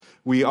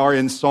We are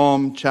in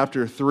Psalm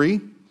chapter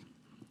 3.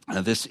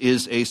 This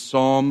is a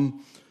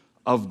psalm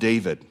of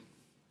David.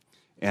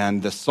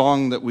 And the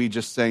song that we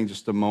just sang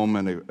just a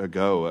moment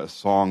ago, a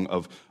song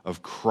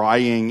of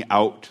crying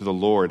out to the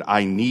Lord,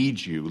 I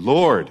need you.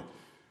 Lord,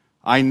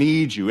 I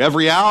need you.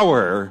 Every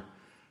hour,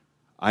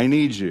 I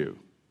need you.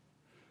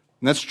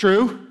 And that's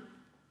true.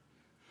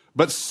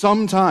 But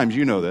sometimes,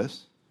 you know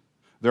this,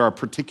 there are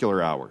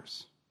particular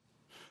hours.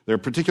 There are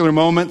particular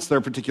moments, there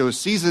are particular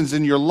seasons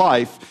in your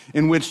life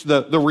in which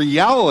the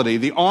reality,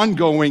 the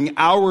ongoing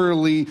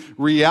hourly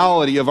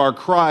reality of our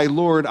cry,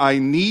 Lord, I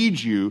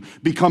need you,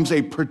 becomes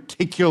a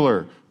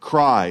particular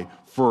cry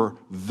for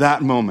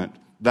that moment,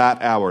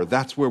 that hour.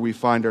 That's where we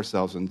find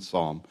ourselves in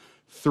Psalm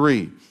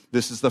 3.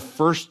 This is the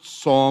first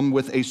psalm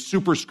with a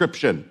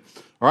superscription.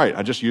 All right,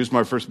 I just used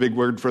my first big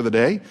word for the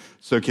day.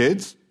 So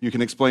kids, you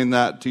can explain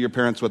that to your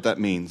parents what that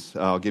means.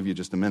 I'll give you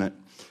just a minute.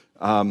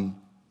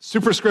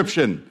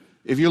 Superscription.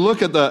 If you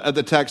look at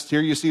the text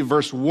here, you see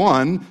verse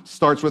 1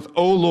 starts with,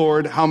 O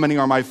Lord, how many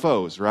are my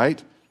foes,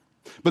 right?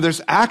 But there's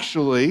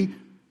actually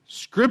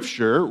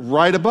scripture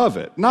right above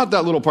it. Not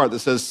that little part that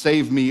says,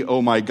 save me,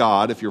 O my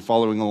God, if you're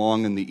following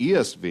along in the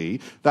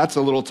ESV. That's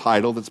a little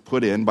title that's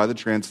put in by the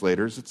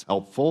translators. It's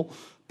helpful,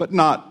 but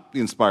not the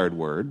inspired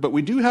word. But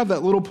we do have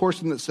that little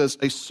portion that says,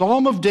 a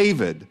psalm of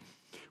David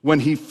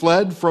when he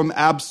fled from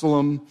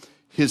Absalom,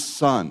 his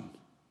son.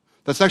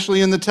 That's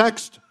actually in the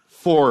text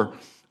for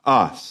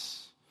us.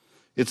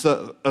 It's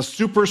a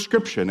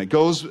superscription.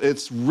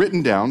 It's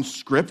written down,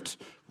 script,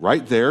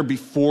 right there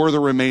before the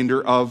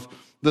remainder of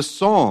the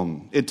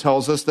psalm. It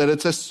tells us that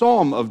it's a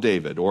psalm of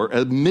David, or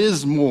a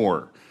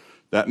mizmor.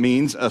 That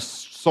means a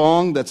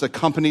song that's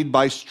accompanied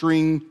by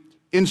string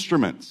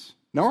instruments.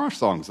 Now, our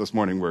songs this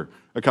morning were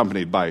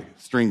accompanied by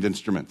stringed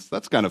instruments.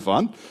 That's kind of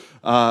fun.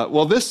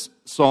 Well, this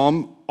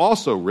psalm,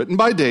 also written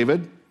by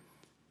David,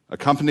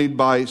 accompanied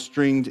by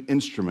stringed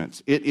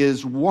instruments. It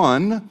is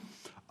one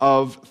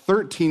of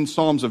 13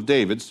 Psalms of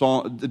David.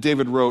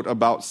 David wrote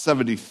about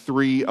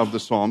 73 of the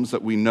Psalms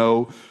that we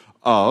know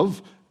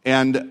of,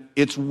 and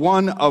it's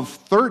one of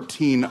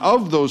 13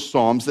 of those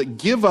Psalms that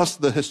give us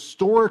the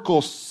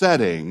historical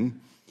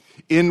setting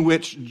in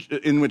which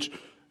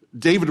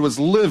David was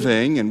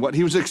living and what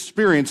he was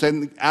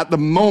experiencing at the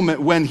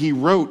moment when he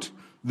wrote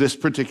this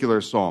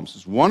particular Psalm. So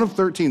it's one of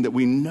 13 that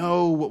we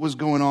know what was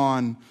going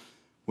on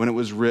when it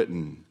was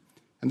written.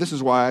 And this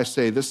is why I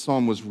say this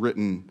Psalm was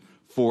written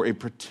for a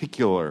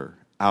particular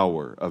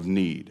hour of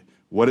need.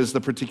 What is the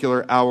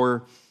particular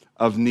hour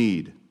of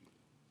need?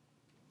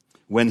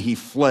 When he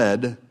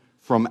fled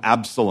from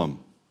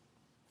Absalom.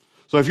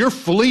 So if you're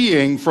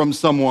fleeing from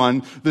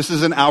someone, this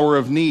is an hour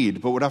of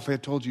need. But what if I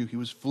told you he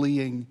was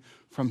fleeing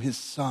from his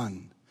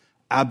son,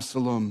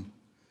 Absalom,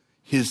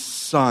 his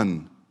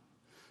son?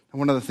 And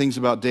one of the things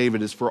about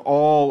David is for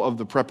all of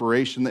the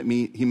preparation that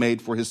he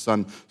made for his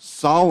son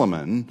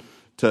Solomon,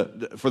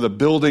 for the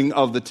building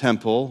of the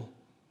temple,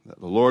 that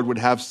the Lord would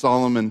have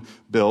Solomon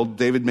build,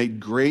 David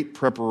made great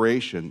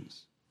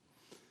preparations.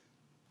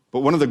 But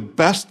one of the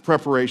best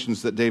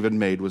preparations that David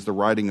made was the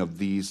writing of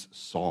these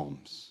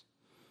Psalms.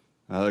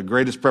 The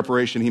greatest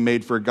preparation he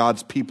made for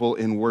God's people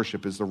in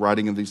worship is the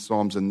writing of these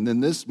Psalms. And in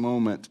this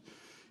moment,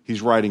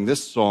 he's writing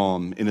this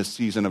psalm in a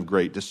season of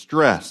great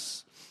distress.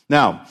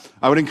 Now,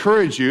 I would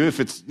encourage you,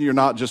 if you're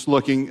not just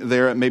looking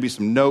there at maybe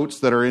some notes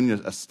that are in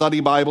a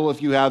study Bible,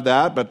 if you have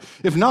that, but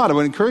if not, I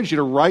would encourage you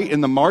to write in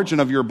the margin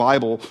of your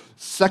Bible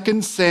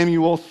 2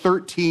 Samuel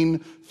 13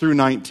 through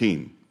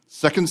 19.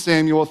 2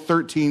 Samuel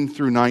 13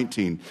 through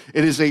 19.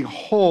 It is a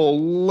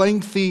whole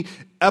lengthy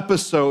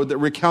episode that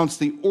recounts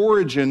the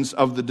origins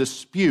of the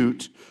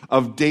dispute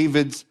of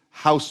David's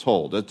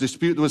household, a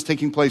dispute that was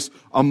taking place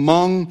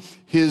among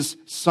his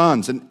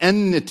sons, an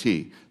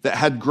enmity that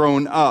had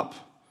grown up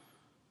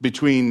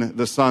between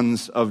the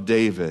sons of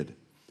David.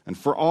 And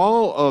for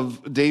all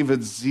of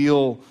David's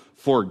zeal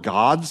for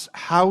God's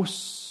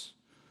house,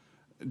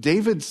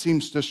 David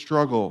seems to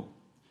struggle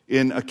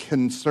in a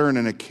concern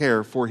and a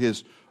care for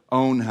his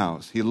own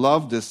house. He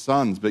loved his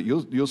sons, but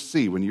you'll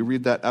see when you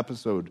read that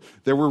episode,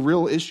 there were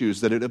real issues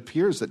that it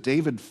appears that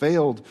David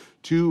failed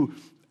to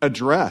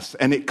address.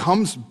 And it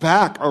comes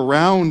back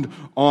around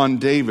on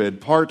David,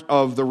 part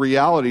of the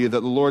reality that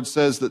the Lord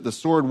says that the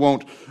sword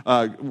won't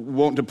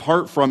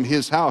depart from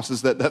his house,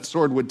 is that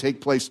sword would take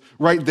place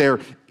right there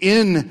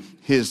in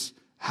his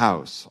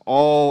house.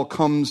 All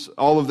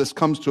of this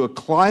comes to a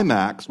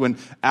climax when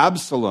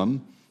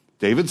Absalom,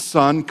 David's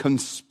son,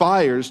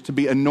 conspires to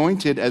be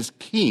anointed as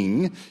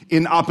king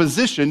in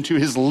opposition to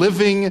his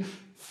living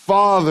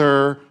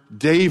father,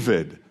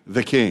 David,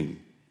 the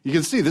king. You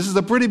can see this is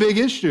a pretty big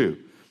issue.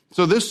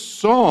 So this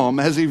psalm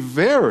has a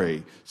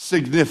very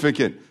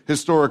significant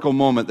historical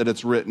moment that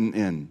it's written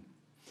in.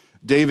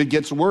 David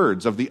gets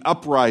words of the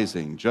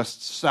uprising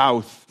just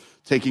south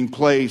taking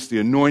place, the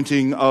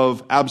anointing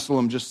of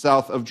Absalom just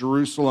south of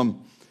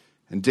Jerusalem.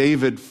 And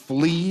David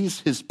flees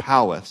his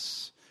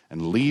palace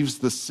and leaves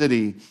the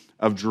city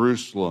of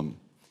Jerusalem.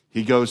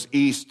 He goes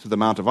east to the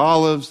Mount of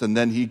Olives, and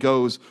then he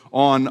goes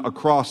on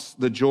across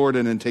the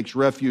Jordan and takes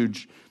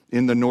refuge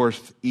in the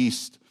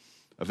northeast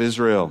of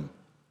Israel.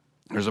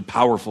 There's a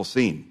powerful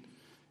scene.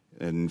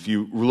 And if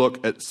you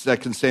look at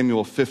 2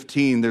 Samuel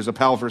 15, there's a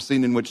powerful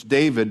scene in which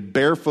David,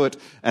 barefoot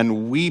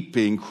and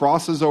weeping,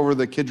 crosses over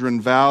the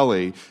Kidron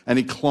Valley, and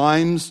he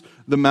climbs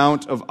the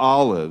Mount of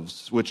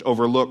Olives, which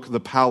overlook the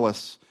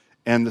palace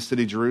and the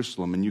city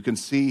Jerusalem. And you can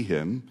see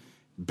him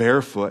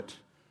barefoot,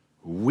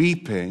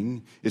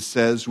 weeping, it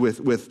says,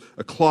 with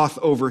a cloth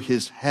over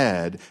his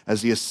head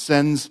as he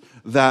ascends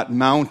that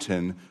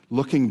mountain,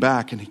 looking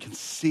back, and he can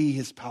see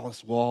his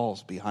palace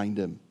walls behind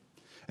him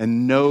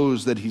and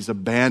knows that he's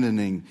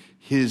abandoning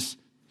his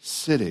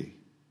city.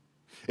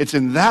 It's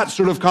in that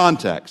sort of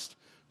context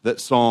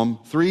that Psalm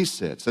 3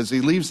 sits. As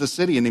he leaves the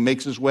city and he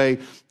makes his way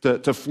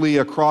to flee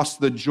across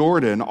the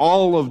Jordan,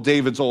 all of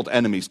David's old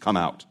enemies come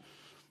out.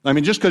 I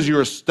mean, just because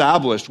you're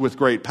established with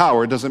great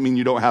power doesn't mean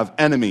you don't have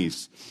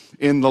enemies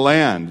in the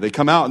land. They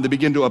come out and they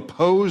begin to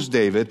oppose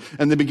David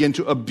and they begin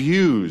to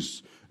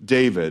abuse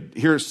David.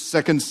 Here's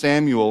 2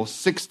 Samuel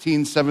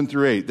 16, 7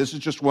 through 8. This is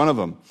just one of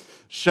them.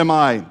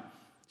 Shimei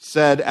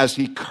said as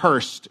he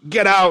cursed,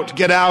 get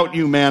out,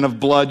 you man of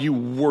blood, you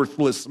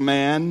worthless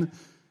man,"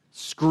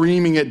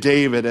 screaming at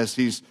David as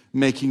he's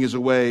making his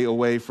way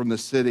away from the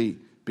city,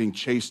 being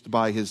chased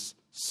by his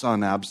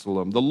son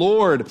Absalom. "The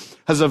Lord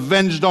has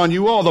avenged on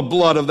you all the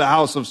blood of the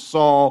house of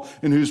Saul,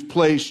 in whose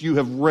place you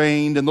have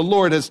reigned, and the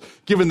Lord has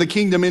given the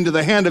kingdom into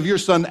the hand of your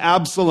son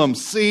Absalom.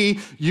 See,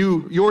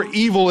 your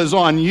evil is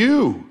on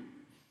you,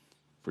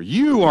 for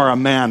you are a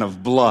man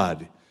of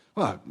blood."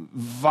 What a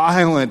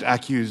violent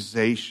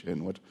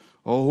accusation. What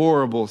a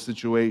horrible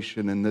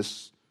situation in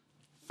this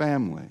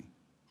family.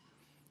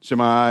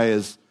 Shimei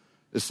is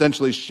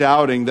essentially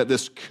shouting that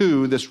this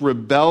coup, this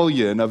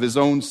rebellion of his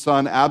own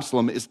son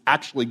Absalom is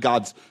actually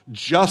God's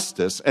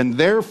justice, and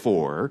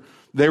therefore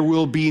there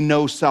will be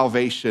no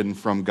salvation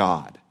from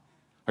God.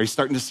 Are you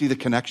starting to see the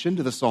connection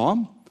to the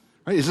psalm?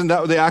 Right? Isn't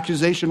that the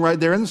accusation right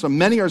there in the psalm?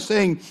 Many are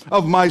saying,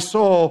 of my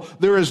soul,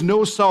 there is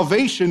no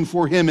salvation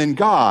for him in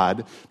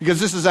God, because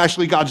this is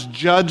actually God's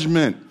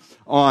judgment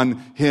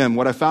on him.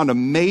 What I found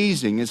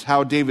amazing is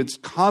how David's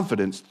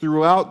confidence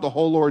throughout the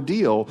whole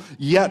ordeal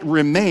yet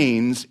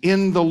remains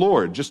in the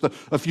Lord. Just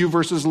a few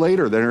verses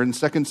later, there in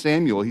 2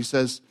 Samuel, he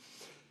says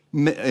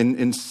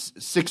in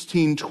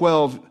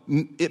 16:12,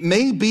 "It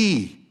may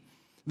be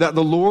that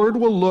the Lord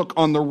will look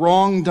on the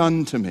wrong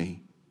done to me,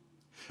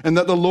 and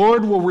that the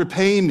Lord will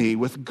repay me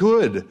with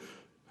good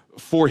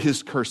for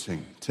his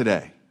cursing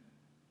today."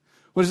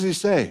 What does he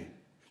say?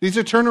 Does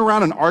he turn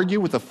around and argue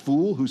with a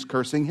fool who's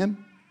cursing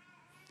him?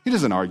 He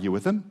doesn't argue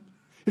with him.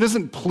 He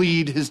doesn't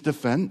plead his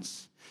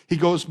defense. He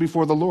goes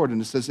before the Lord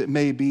and he says, "It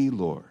may be,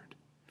 Lord,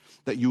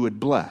 that you would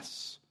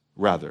bless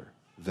rather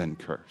than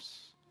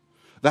curse."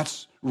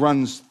 That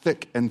runs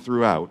thick and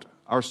throughout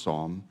our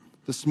psalm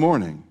this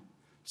morning,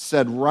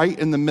 said right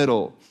in the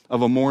middle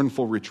of a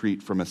mournful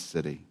retreat from a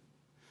city.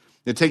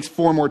 It takes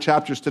 4 more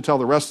chapters to tell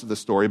the rest of the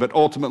story, but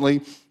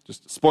ultimately,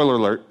 just spoiler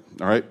alert,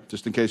 all right,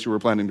 just in case you were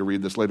planning to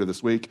read this later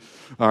this week,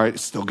 all right,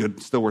 it's still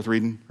good, still worth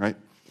reading, right?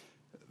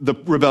 The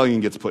rebellion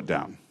gets put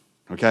down,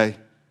 okay?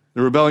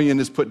 The rebellion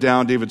is put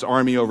down. David's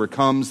army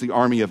overcomes the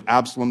army of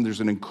Absalom.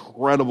 There's an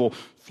incredible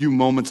few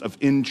moments of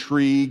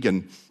intrigue,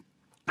 and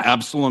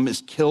Absalom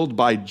is killed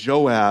by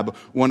Joab,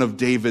 one of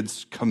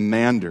David's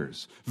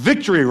commanders.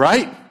 Victory,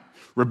 right?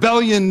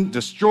 Rebellion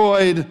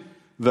destroyed.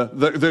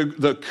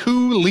 The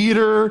coup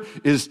leader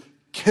is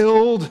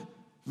killed.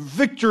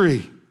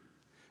 Victory.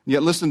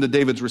 Yet listen to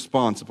David's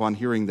response upon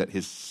hearing that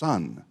his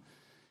son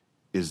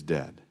is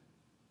dead.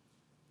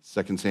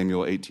 2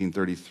 Samuel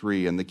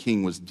 18:33, "And the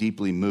king was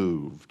deeply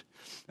moved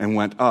and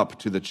went up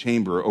to the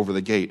chamber over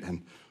the gate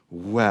and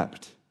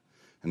wept.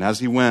 And as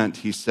he went,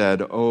 he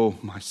said, 'Oh,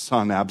 my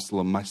son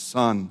Absalom, my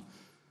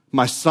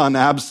son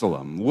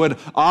Absalom, would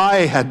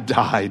I had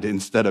died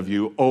instead of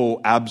you. Oh,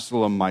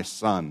 Absalom, my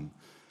son,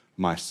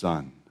 my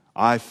son.'"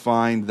 I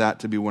find that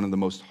to be one of the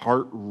most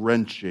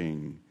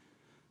heart-wrenching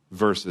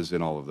verses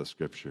in all of the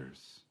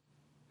scriptures.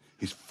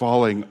 He's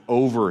falling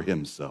over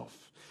himself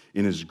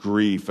in his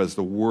grief as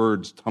the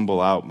words tumble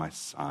out, "My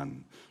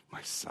son,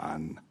 my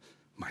son,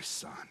 my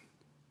son."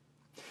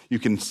 You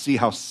can see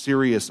how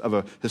serious of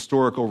a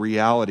historical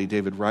reality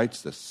David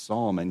writes this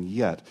psalm, and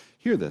yet,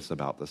 hear this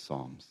about the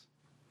Psalms.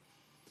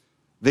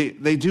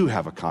 They do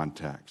have a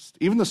context.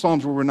 Even the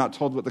Psalms where we're not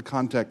told what the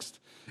context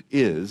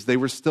is, they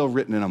were still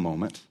written in a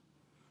moment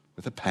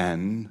with a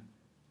pen.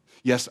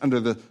 Yes, under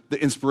the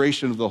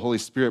inspiration of the Holy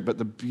Spirit, but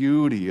the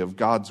beauty of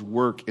God's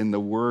work in the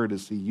Word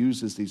as He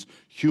uses these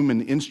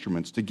human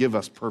instruments to give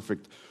us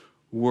perfect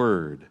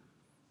Word.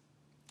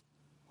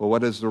 Well,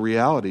 what is the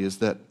reality is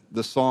that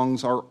the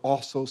songs are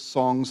also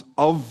songs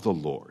of the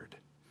Lord,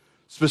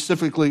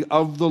 specifically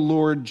of the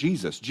Lord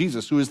Jesus.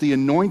 Jesus, who is the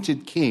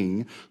anointed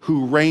King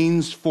who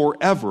reigns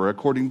forever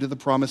according to the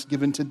promise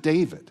given to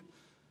David.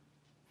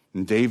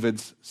 And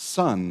David's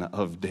son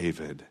of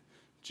David,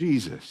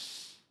 Jesus.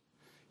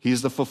 He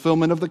is the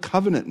fulfillment of the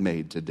covenant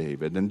made to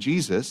David. And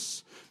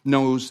Jesus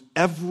knows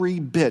every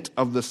bit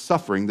of the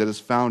suffering that is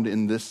found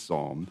in this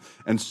psalm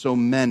and so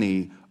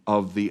many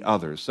of the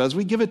others. So as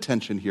we give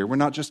attention here, we're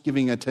not just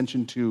giving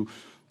attention to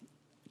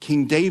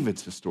King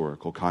David's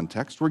historical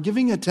context. We're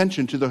giving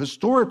attention to the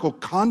historical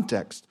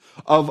context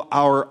of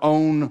our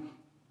own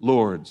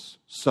Lord's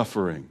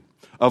suffering,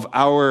 of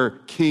our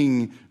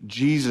King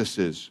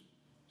Jesus'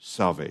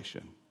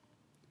 salvation.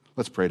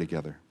 Let's pray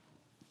together.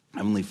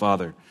 Heavenly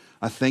Father,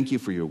 I thank you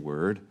for your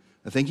word.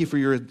 I thank you for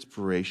your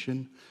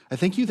inspiration. I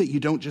thank you that you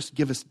don't just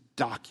give us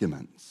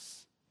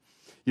documents.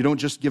 You don't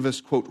just give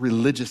us, quote,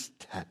 religious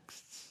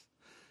texts.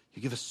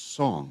 You give us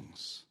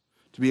songs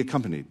to be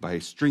accompanied by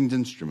stringed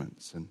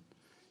instruments, and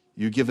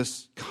you give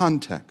us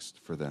context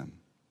for them.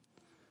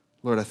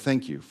 Lord, I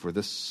thank you for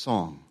this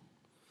song.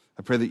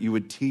 I pray that you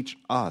would teach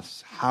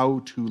us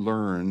how to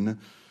learn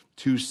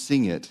to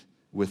sing it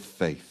with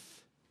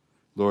faith.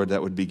 Lord,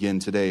 that would begin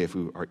today if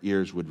our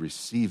ears would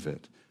receive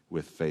it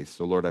with faith.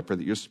 So, Lord, I pray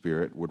that your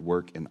Spirit would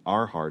work in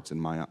our hearts,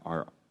 in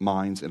our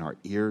minds, in our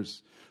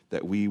ears,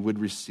 that we would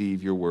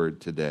receive your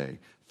word today.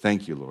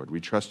 Thank you, Lord.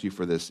 We trust you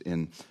for this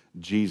in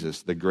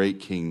Jesus, the great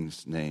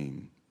King's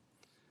name.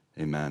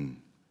 Amen.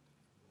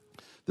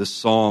 This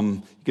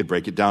psalm, you could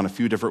break it down a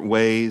few different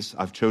ways.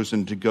 I've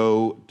chosen to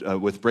go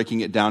with breaking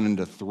it down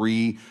into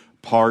 3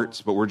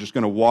 parts, but we're just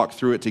going to walk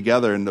through it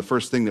together. And the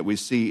first thing that we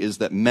see is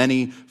that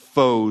many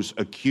foes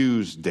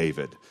accuse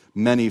David.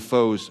 Many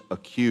foes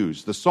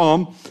accuse. The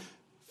psalm,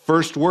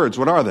 first words,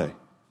 what are they?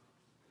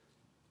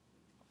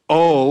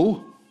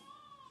 Oh.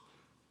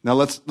 Now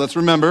let's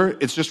remember,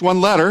 it's just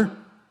one letter,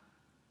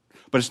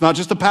 but it's not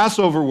just a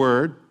Passover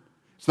word.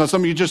 It's not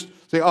something you just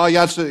say, oh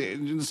yeah,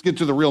 let's get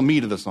to the real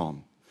meat of the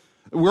psalm.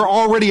 We're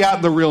already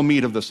at the real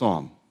meat of the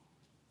psalm.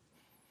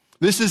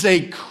 This is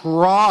a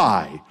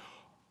cry.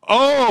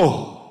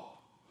 Oh,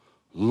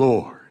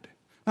 Lord.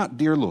 Not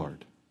dear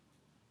Lord.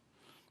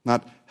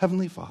 Not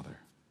Heavenly Father.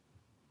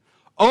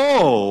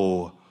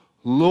 Oh,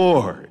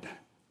 Lord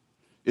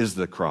is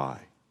the cry.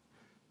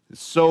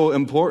 It's so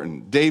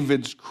important.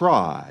 David's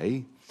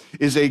cry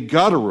is a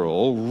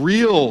guttural,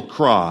 real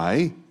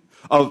cry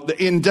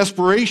in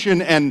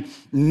desperation and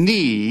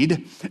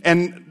need,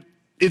 and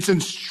it's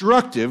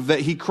instructive that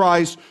he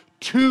cries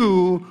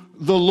to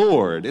the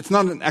Lord. It's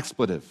not an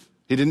expletive.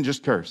 He didn't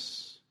just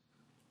curse.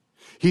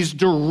 He's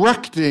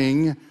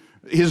directing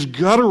his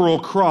guttural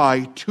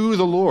cry to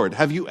the Lord.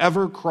 Have you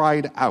ever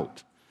cried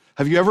out?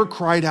 Have you ever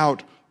cried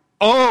out,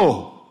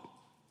 oh?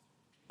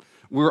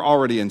 We're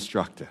already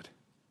instructed.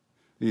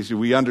 You see,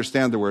 we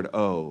understand the word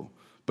oh,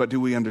 but do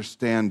we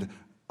understand,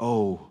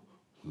 oh,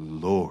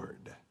 Lord?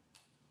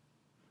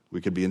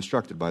 We could be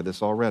instructed by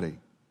this already.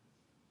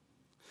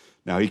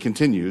 Now he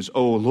continues,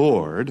 oh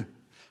Lord,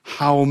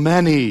 how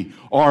many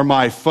are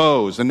my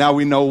foes? And now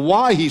we know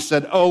why he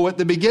said oh at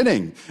the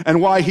beginning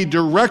and why he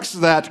directs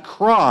that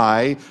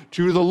cry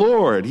to the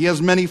Lord. He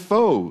has many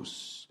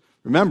foes.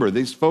 Remember,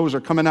 these foes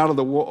are coming out of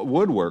the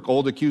woodwork.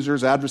 Old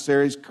accusers,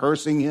 adversaries,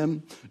 cursing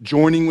him,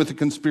 joining with the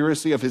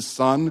conspiracy of his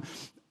son,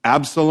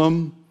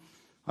 Absalom.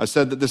 I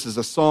said that this is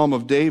a psalm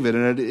of David,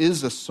 and it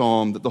is a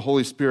psalm that the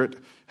Holy Spirit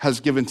has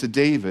given to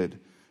David,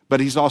 but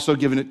he's also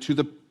given it to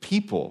the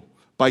people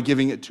by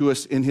giving it to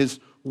us in his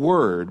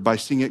word, by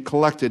seeing it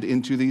collected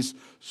into these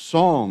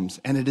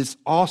psalms. And it is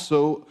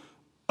also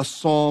a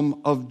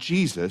psalm of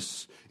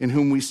Jesus, in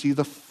whom we see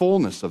the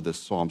fullness of this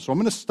psalm. So I'm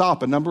going to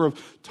stop a number of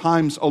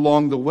times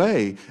along the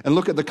way and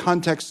look at the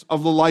context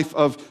of the life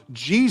of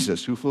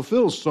Jesus, who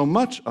fulfills so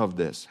much of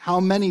this.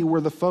 How many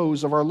were the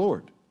foes of our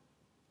Lord?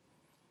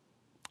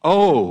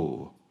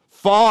 Oh,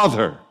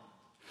 Father,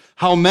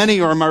 how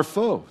many are my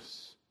foes?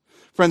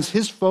 Friends,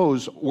 his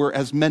foes were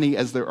as many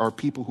as there are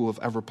people who have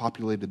ever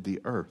populated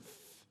the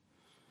earth.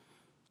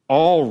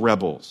 All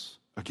rebels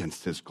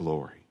against his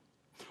glory.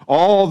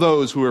 All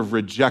those who have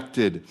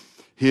rejected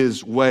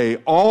his way.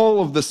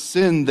 All of the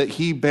sin that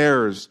he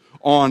bears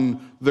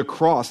on the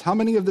cross. How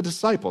many of the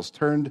disciples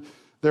turned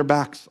their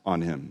backs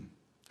on him?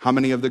 How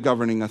many of the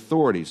governing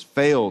authorities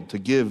failed to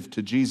give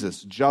to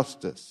Jesus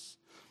justice?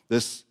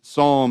 This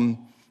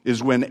psalm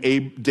is when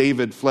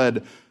David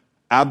fled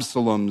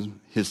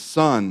Absalom, his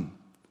son,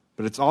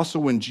 but it's also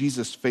when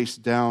Jesus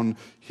faced down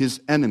his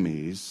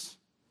enemies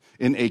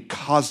in a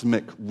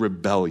cosmic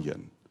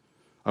rebellion.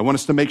 I want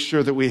us to make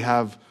sure that we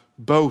have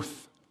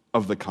both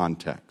of the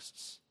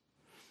contexts.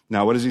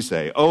 Now, what does he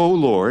say? Oh,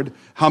 Lord,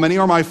 how many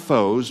are my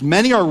foes?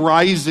 Many are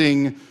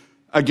rising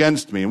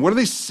against me. And what are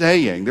they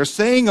saying? They're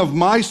saying of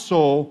my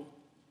soul,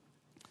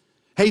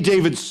 hey,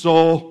 David's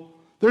soul,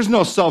 there's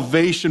no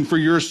salvation for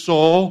your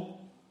soul.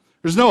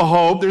 There's no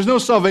hope. There's no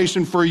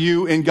salvation for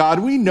you in God.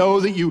 We know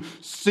that you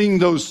sing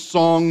those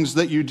songs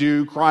that you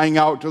do, crying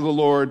out to the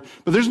Lord,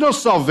 but there's no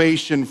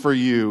salvation for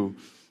you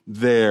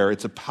there.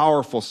 It's a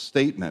powerful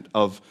statement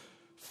of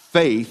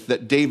faith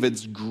that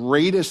David's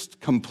greatest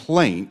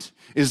complaint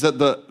is that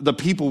the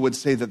people would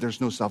say that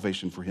there's no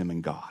salvation for him in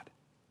God.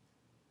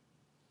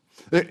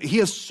 He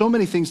has so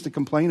many things to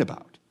complain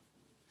about.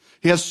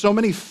 He has so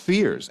many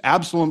fears.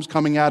 Absalom's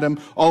coming at him.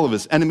 All of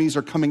his enemies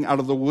are coming out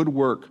of the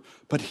woodwork.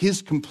 But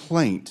his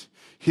complaint,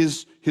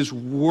 his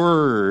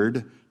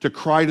word to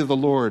cry to the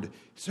Lord,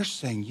 is they're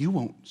saying, you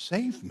won't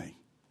save me.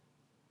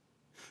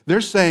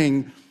 They're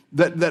saying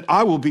that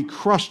I will be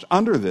crushed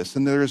under this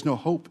and there is no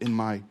hope in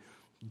my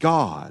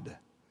God.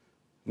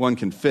 One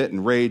can fit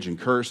and rage and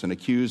curse and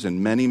accuse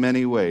in many,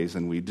 many ways,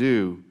 and we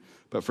do.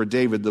 But for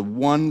David, the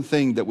one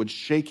thing that would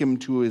shake him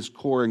to his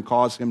core and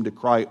cause him to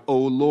cry, "O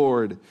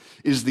Lord,"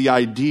 is the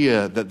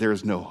idea that there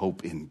is no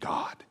hope in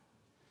God.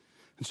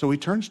 And so he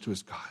turns to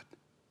his God.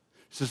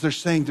 He says, they're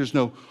saying there's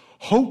no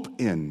hope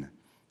in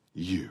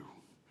you.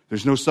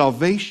 There's no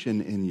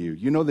salvation in you.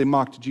 You know, they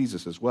mocked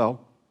Jesus as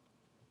well.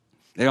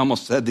 They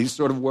almost said these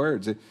sort of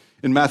words.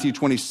 In Matthew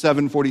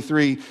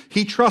 27:43,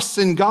 he trusts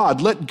in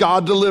God. Let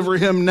God deliver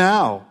him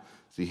now.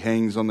 As he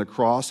hangs on the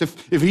cross.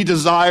 If he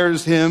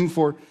desires him,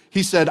 for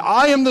he said,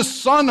 I am the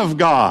Son of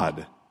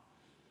God.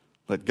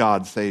 Let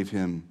God save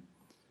him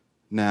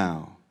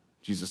now.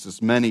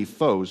 Jesus' many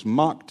foes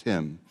mocked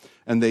him,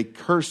 and they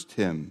cursed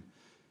him.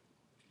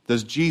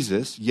 Does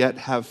Jesus yet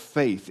have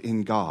faith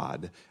in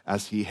God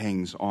as he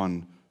hangs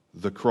on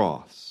the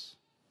cross?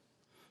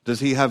 Does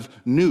he have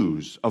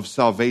news of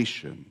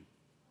salvation?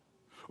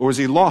 Or is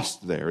he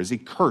lost there? Is he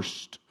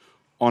cursed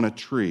on a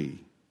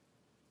tree?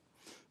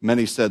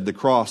 Many said the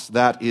cross,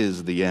 that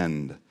is the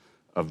end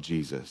of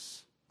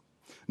Jesus.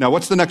 Now,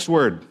 what's the next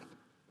word?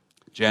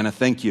 Jana,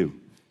 thank you.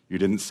 You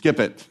didn't skip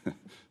it.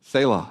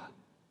 Selah.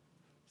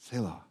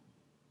 Selah.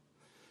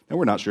 Now,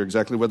 we're not sure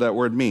exactly what that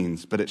word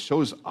means, but it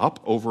shows up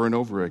over and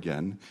over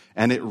again,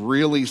 and it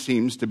really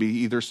seems to be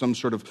either some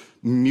sort of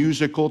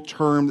musical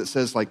term that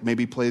says, like,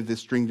 maybe play the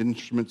stringed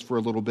instruments for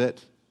a little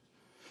bit,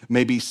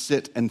 maybe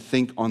sit and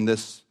think on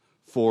this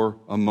for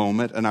a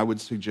moment, and I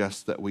would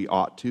suggest that we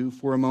ought to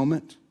for a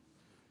moment.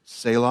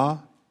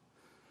 Selah.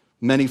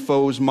 Many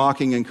foes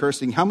mocking and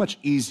cursing. How much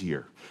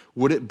easier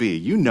would it be?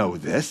 You know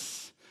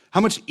this.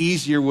 How much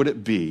easier would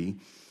it be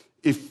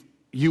if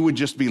you would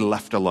just be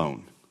left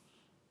alone?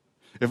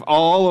 If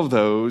all of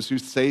those who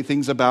say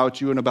things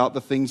about you and about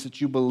the things that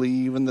you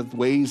believe and the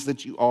ways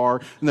that you are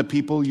and the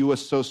people you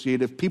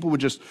associate, if people would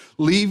just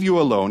leave you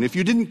alone, if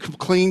you didn't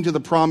cling to the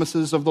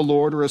promises of the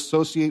Lord or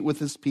associate with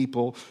his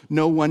people,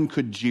 no one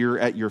could jeer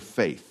at your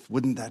faith.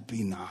 Wouldn't that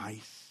be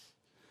nice?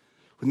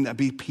 Wouldn't that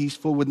be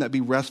peaceful? Wouldn't that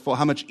be restful?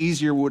 How much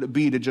easier would it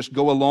be to just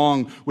go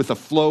along with the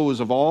flows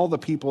of all the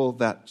people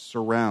that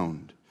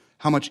surround?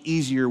 How much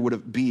easier would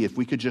it be if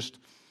we could just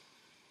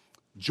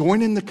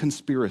join in the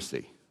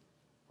conspiracy?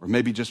 Or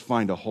maybe just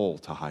find a hole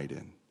to hide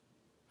in.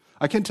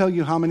 I can't tell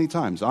you how many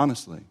times,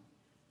 honestly,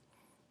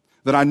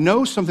 that I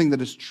know something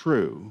that is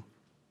true,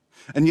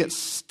 and yet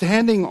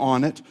standing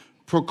on it,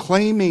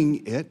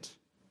 proclaiming it,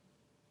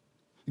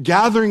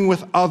 gathering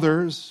with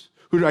others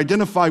who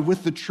identify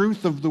with the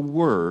truth of the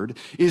word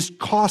is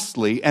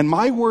costly. And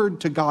my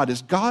word to God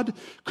is, God,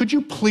 could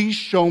you please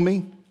show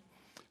me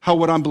how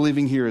what I'm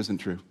believing here isn't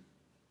true?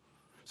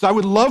 So I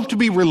would love to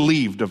be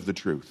relieved of the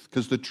truth,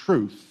 because the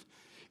truth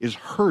is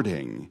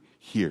hurting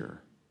here.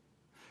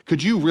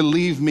 Could you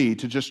relieve me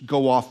to just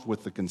go off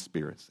with the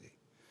conspiracy?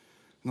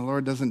 And the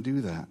Lord doesn't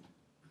do that.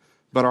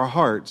 But our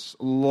hearts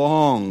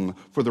long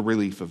for the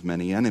relief of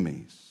many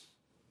enemies.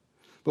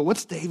 But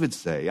what's David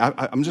say?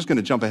 I'm just going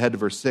to jump ahead to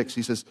verse 6.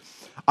 He says,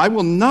 I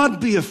will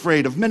not be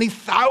afraid of many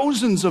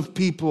thousands of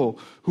people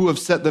who have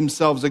set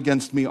themselves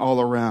against me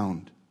all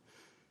around.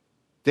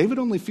 David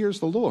only fears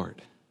the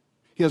Lord.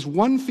 He has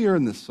one fear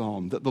in this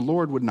psalm, that the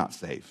Lord would not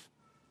save.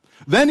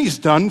 Then he's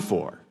done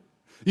for.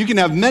 You can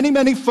have many,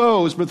 many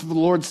foes, but if the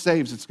Lord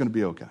saves, it's going to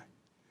be okay.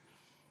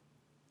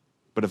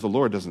 But if the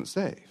Lord doesn't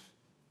save,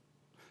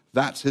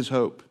 that's his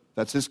hope.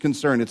 That's his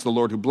concern. It's the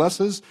Lord who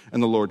blesses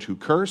and the Lord who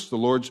curses, the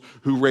Lord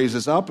who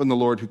raises up and the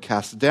Lord who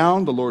casts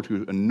down, the Lord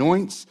who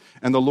anoints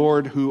and the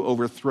Lord who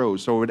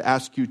overthrows. So I would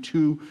ask you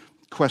two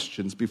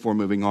questions before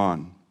moving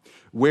on.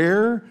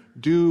 Where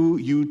do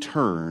you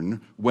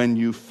turn when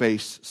you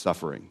face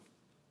suffering?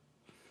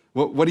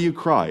 What do you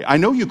cry? I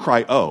know you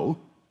cry, oh.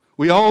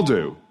 We all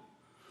do.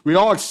 We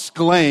all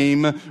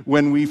exclaim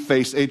when we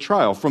face a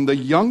trial. From the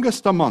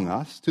youngest among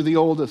us to the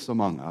oldest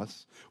among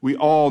us, we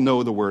all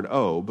know the word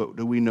oh, but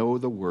do we know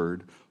the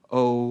word,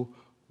 oh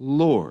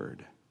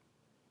Lord?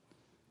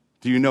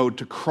 Do you know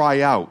to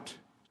cry out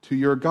to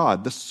your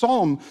God? The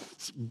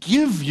Psalms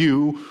give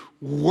you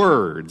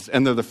words,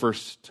 and they're the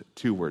first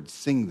two words.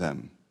 Sing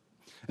them.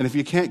 And if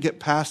you can't get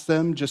past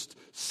them, just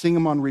sing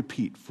them on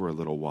repeat for a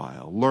little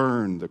while.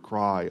 Learn the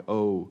cry,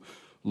 oh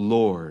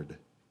Lord.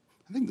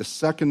 I think the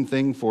second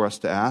thing for us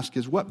to ask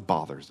is, what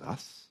bothers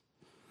us?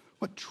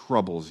 What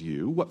troubles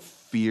you? What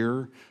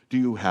fear do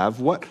you have?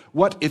 What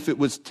if it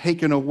was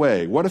taken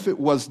away? What if it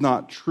was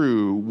not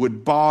true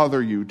would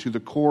bother you to the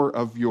core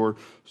of your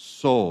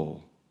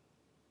soul?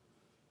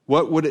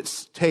 What would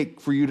it take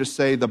for you to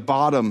say the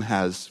bottom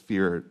has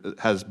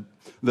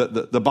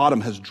the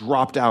bottom has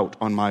dropped out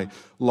on my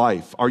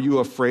life? Are you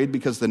afraid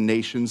because the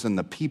nations and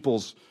the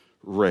peoples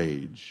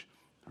rage?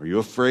 Are you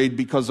afraid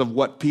because of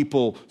what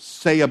people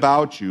say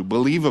about you,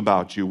 believe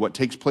about you, what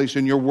takes place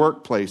in your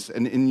workplace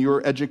and in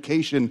your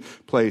education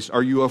place?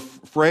 Are you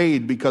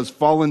afraid because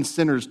fallen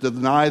sinners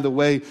deny the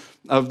way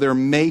of their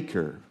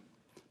Maker?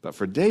 But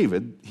for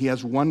David, he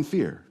has one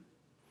fear: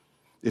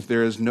 if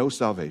there is no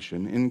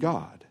salvation in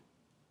God.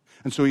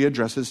 And so he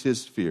addresses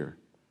his fear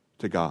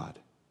to God.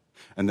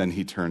 And then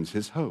he turns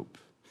his hope.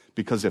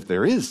 Because if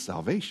there is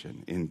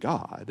salvation in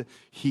God,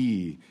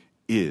 he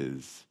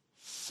is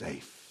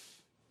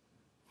safe.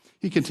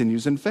 He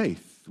continues in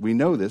faith. We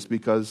know this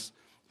because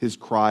his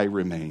cry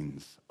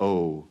remains,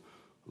 "O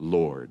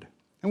Lord."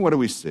 And what do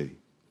we see?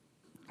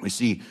 We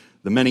see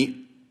the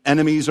many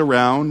enemies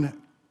around.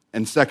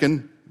 And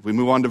second, if we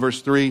move on to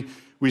verse 3,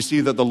 we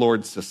see that the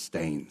Lord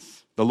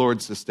sustains. The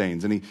Lord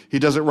sustains. And he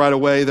does it right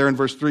away there in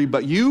verse 3.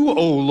 "But you,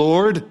 O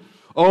Lord,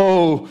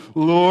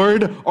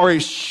 are a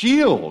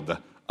shield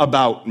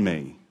about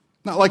me."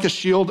 Not like a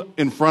shield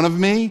in front of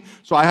me,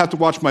 so I have to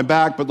watch my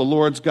back, but the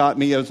Lord's got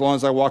me as long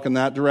as I walk in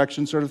that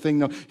direction sort of thing.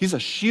 No, he's a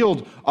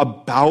shield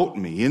about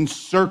me,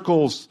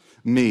 encircles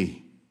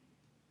me.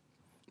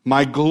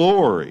 My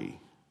glory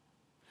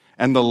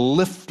and the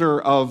lifter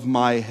of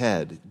my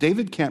head.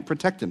 David can't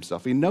protect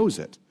himself. He knows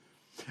it.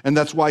 And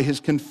that's why his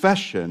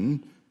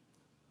confession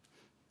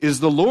is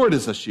the Lord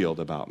is a shield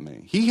about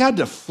me. He had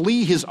to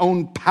flee his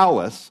own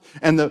palace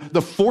and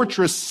the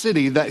fortress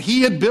city that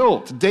he had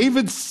built,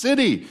 David's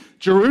city,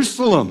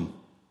 Jerusalem.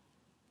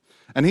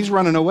 And he's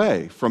running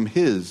away from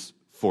his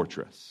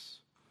fortress.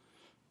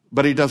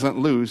 But he doesn't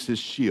lose his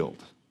shield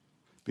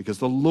because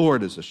the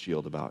Lord is a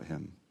shield about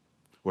him.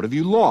 What have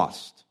you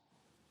lost?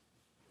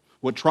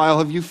 What trial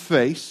have you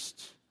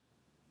faced?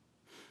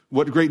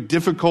 What great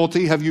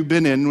difficulty have you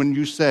been in when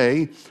you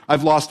say,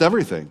 "I've lost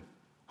everything.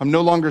 I'm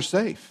no longer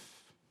safe"?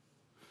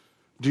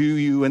 Do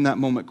you in that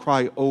moment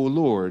cry, "O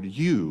Lord,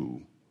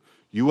 you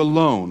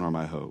alone are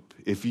my hope.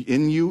 If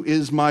in you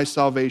is my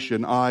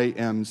salvation, I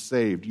am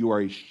saved. You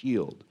are a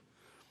shield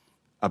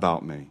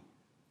about me."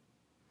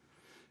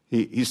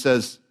 He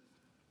says,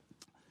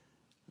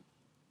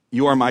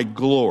 "You are my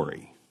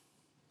glory."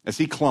 As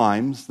he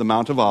climbs the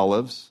Mount of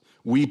Olives,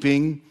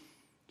 weeping,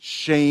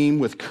 shame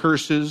with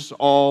curses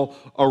all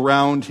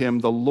around him,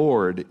 the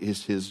Lord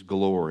is his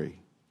glory.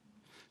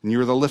 And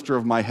you're the lifter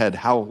of my head.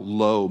 How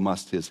low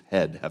must his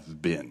head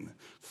have been,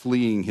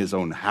 fleeing his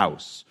own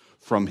house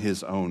from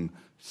his own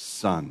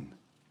son?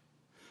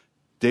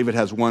 David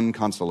has one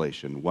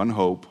consolation, one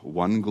hope,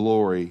 one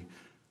glory.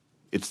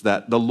 It's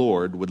that the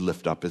Lord would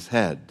lift up his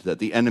head, that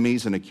the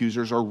enemies and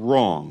accusers are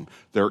wrong.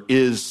 There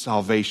is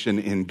salvation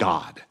in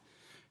God,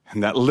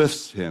 and that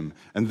lifts him.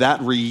 And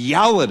that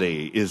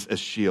reality is a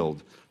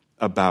shield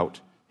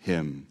about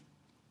him.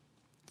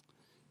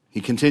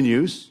 He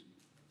continues,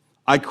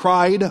 "I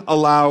cried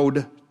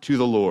aloud to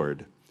the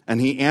Lord,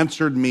 and he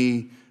answered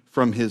me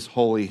from his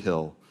holy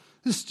hill."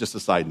 This is just a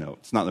side note.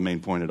 It's not the main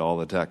point at all,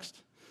 the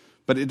text.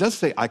 But it does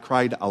say, "I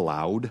cried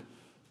aloud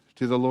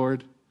to the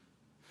Lord."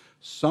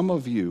 Some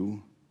of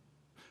you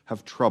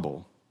have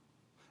trouble,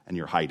 and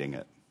you're hiding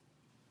it.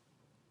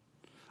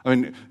 I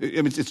mean,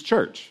 it's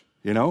church,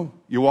 you know?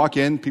 You walk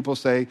in, people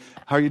say,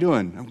 "How are you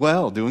doing?"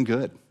 "Well, doing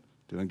good.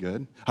 Doing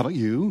good. How about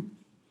you?"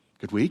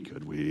 "Good week?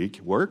 Good week.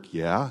 Work?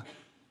 Yeah.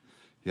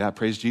 Yeah,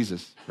 praise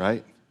Jesus,"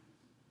 right?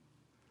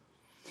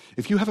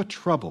 If you have a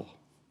trouble,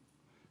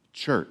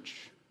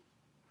 church,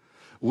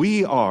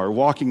 we are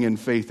walking in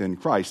faith in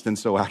Christ, and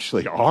so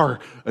actually are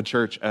a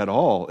church at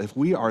all if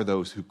we are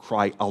those who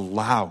cry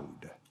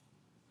aloud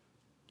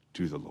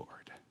to the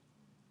Lord.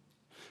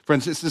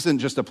 Friends, this isn't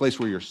just a place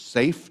where you're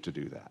safe to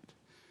do that.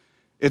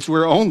 It's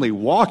we're only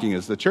walking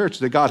as the church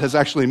that God has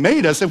actually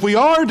made us if we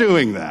are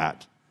doing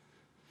that.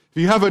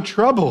 If you have a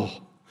trouble,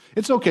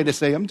 it's okay to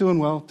say, "I'm doing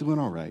well, doing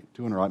all right.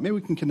 Maybe we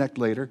can connect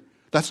later."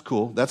 That's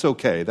cool. That's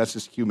okay. That's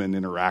just human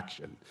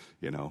interaction,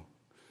 you know.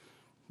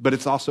 But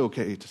it's also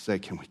okay to say,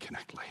 "Can we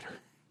connect later?"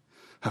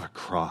 I have a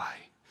cry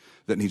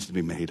that needs to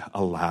be made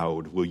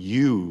aloud. Will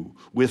you,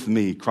 with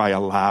me, cry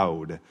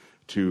aloud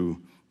to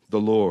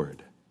the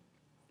Lord?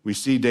 We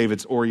see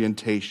David's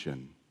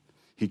orientation.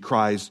 He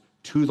cries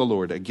to the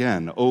Lord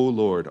again, "O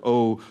Lord,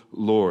 O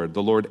Lord."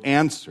 The Lord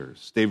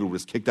answers. David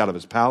was kicked out of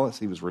his palace.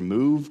 He was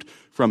removed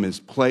from his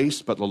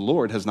place, but the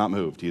Lord has not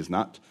moved. He is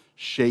not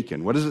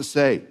shaken. What does it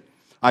say?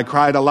 "I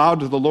cried aloud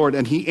to the Lord,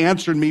 and he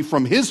answered me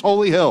from his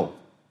holy hill."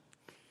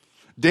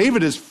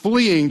 David is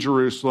fleeing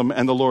Jerusalem,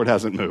 and the Lord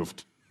hasn't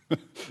moved.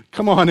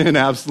 Come on in,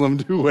 Absalom,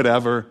 do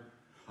whatever.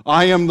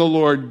 I am the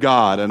Lord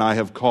God, and I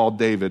have called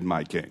David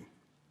my king.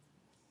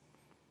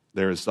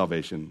 There is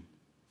salvation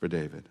for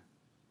David.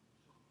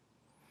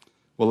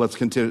 Well, let's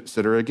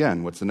consider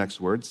again. What's the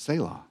next word?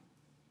 Selah.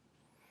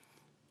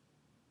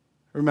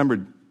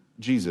 Remember,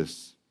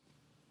 Jesus,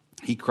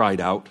 he cried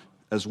out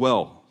as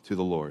well to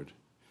the Lord.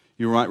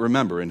 You might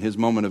remember in his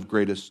moment of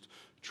greatest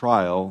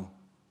trial,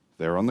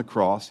 there on the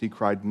cross, he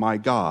cried, my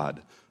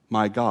God,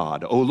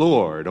 O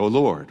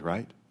Lord,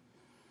 right?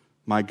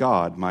 My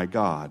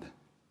God,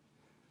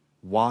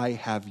 why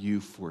have you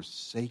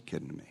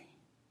forsaken me?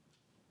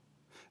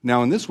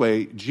 Now, in this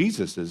way,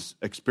 Jesus'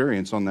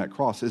 experience on that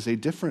cross is a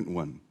different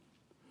one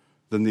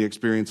than the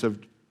experience of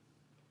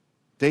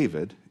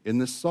David in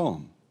this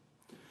psalm.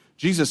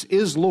 Jesus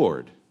is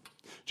Lord.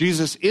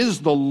 Jesus is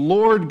the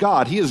Lord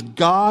God. He is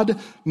God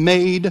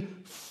made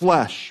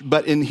flesh.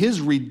 But in his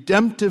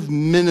redemptive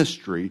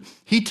ministry,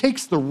 he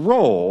takes the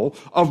role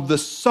of the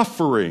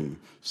suffering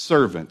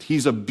servant.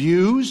 He's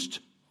abused,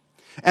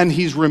 and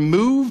he's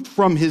removed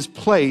from his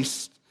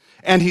place,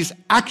 And he's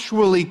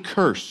actually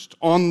cursed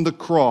on the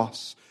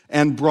cross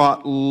and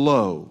brought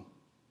low.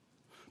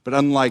 But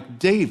unlike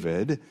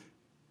David,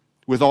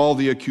 with all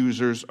the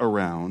accusers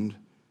around,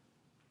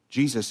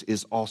 Jesus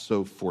is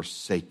also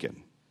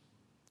forsaken.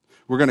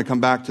 We're going to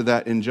come back to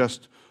that in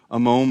just a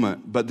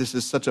moment, but this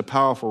is such a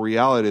powerful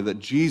reality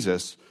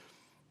that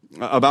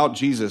about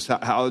Jesus,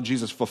 how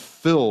Jesus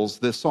fulfills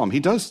this psalm. He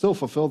does still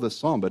fulfill this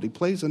psalm, but he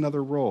plays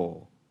another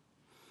role.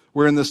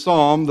 Where in the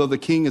psalm, though the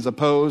king is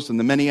opposed and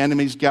the many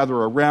enemies gather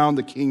around,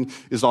 the king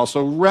is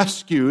also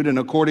rescued, and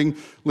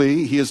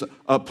accordingly, he is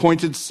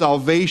appointed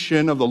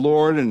salvation of the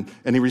Lord, and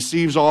he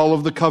receives all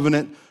of the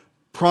covenant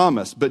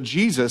promise. But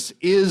Jesus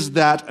is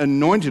that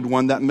anointed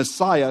one, that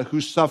Messiah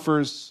who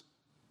suffers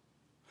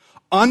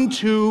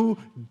unto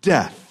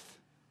death,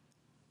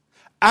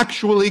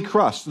 actually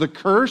crushed. The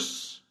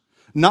curse,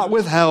 not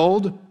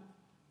withheld,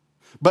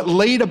 but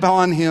laid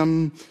upon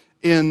him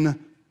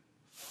in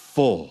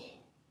full.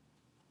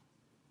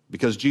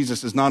 Because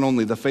Jesus is not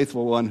only the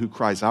faithful one who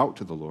cries out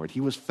to the Lord,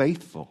 he was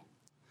faithful.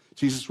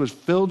 Jesus was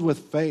filled with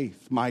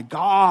faith. My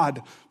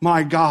God,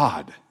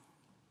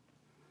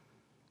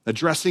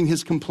 addressing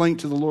his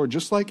complaint to the Lord,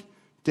 just like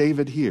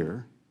David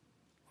here.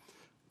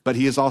 But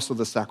he is also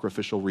the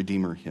sacrificial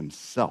redeemer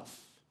himself.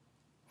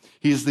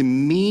 He is the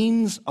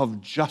means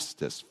of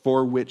justice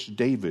for which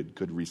David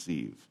could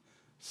receive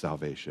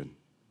salvation.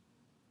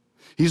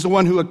 He's the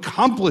one who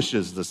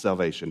accomplishes the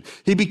salvation.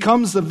 He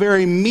becomes the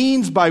very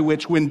means by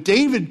which, when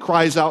David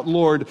cries out,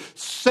 Lord,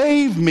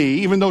 save me,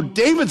 even though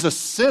David's a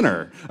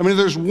sinner. I mean,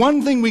 there's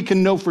one thing we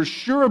can know for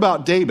sure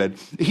about David.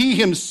 He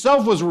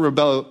himself was a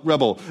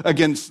rebel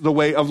against the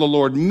way of the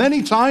Lord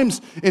many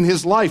times in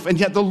his life, and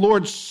yet the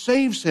Lord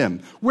saves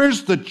him.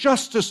 Where's the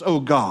justice, O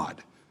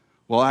God?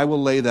 Well, I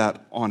will lay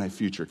that on a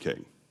future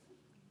king,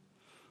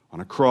 on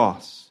a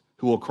cross,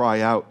 who will cry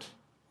out,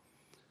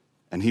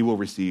 and he will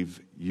receive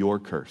your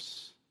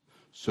curse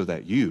so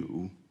that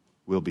you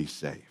will be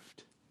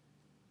saved.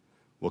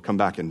 We'll come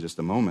back in just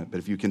a moment, but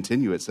if you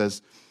continue, it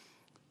says,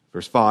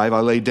 verse 5, I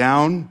lay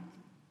down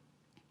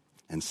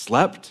and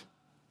slept.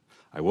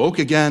 I woke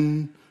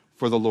again,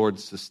 for the Lord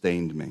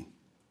sustained me.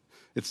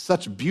 It's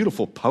such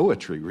beautiful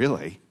poetry,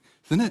 really,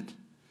 isn't it?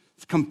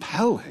 It's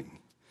compelling.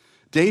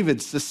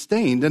 David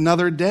sustained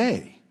another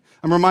day.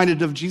 I'm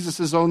reminded of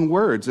Jesus' own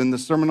words in the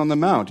Sermon on the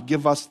Mount.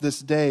 Give us this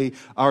day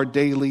our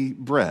daily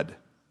bread.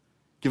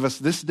 Give us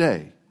this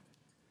day.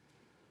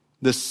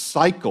 This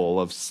cycle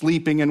of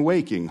sleeping and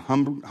waking,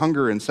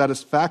 hunger and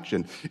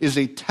satisfaction, is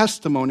a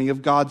testimony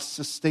of God's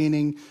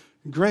sustaining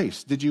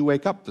grace. Did you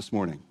wake up this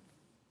morning?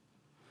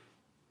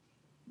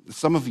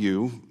 Some of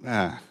you,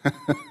 all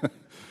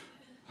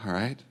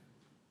right.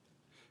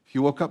 If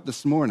you woke up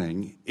this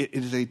morning, it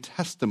is a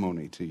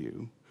testimony to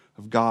you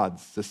of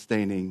God's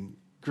sustaining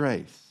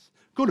grace.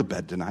 Go to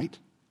bed tonight.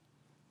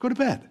 Go to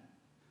bed.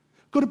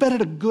 Go to bed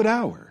at a good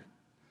hour.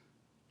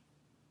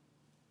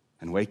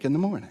 And wake in the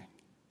morning.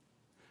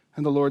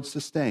 And the Lord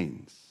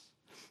sustains.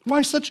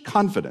 Why such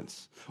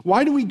confidence?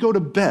 Why do we go to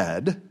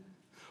bed?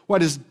 Why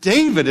does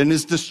David in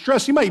his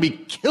distress, he might be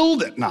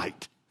killed at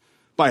night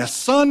by a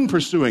son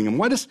pursuing him.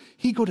 Why does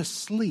he go to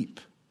sleep?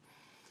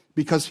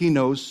 Because he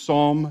knows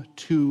Psalm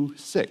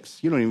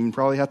 2:6. You don't even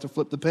probably have to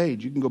flip the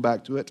page. You can go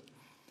back to it.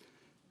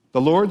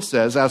 The Lord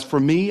says, as for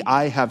me,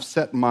 I have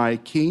set my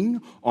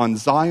king on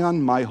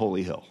Zion, my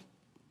holy hill.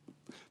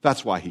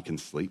 That's why he can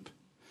sleep.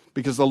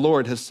 Because the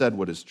Lord has said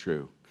what is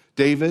true.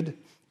 David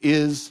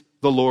is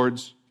the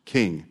Lord's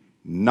king,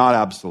 not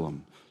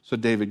Absalom. So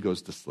David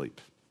goes to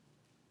sleep.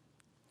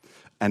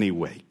 And he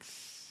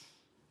wakes.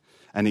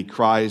 And he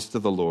cries to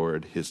the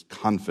Lord his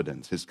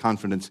confidence. His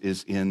confidence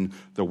is in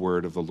the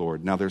word of the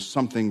Lord. Now there's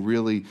something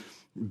really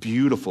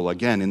beautiful,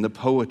 again, in the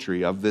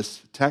poetry of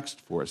this text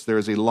for us. There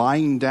is a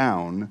lying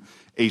down,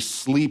 a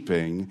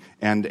sleeping,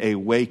 and a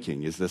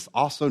waking. Is this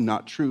also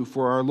not true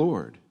for our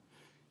Lord?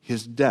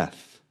 His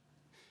death,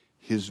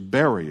 his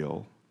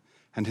burial,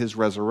 and his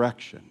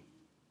resurrection.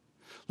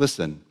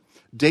 Listen,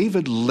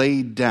 David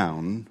laid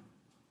down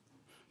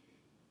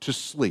to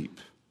sleep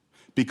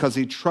because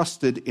he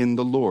trusted in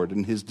the Lord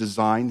and his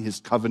design,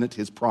 his covenant,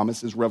 his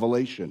promise, his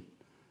revelation.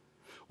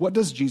 What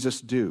does Jesus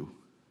do?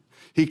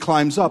 He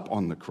climbs up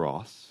on the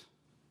cross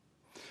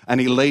and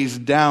he lays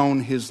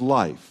down his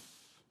life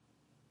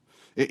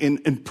in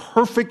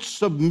perfect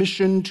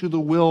submission to the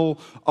will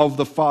of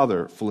the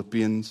Father,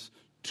 Philippians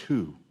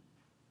 2.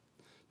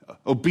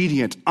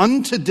 Obedient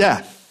unto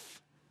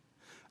death,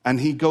 and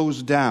he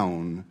goes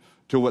down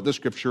to what the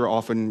scripture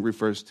often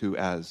refers to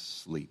as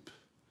sleep.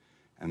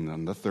 And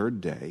on the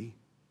third day,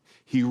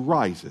 he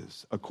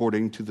rises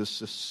according to the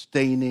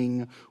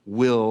sustaining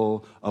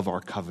will of our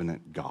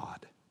covenant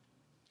God.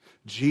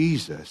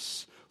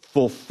 Jesus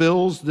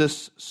fulfills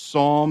this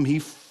psalm. He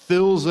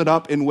fills it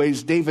up in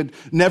ways David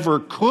never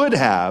could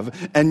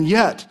have, and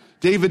yet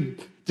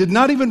David did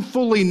not even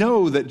fully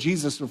know that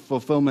Jesus'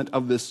 fulfillment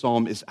of this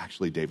psalm is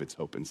actually David's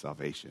hope and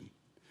salvation.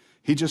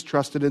 He just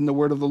trusted in the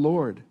word of the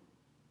Lord.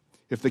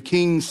 If the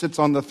king sits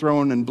on the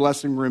throne and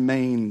blessing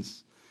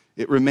remains,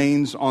 it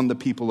remains on the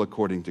people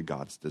according to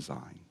God's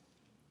design.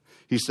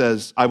 He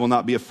says, I will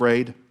not be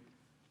afraid.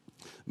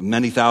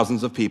 Many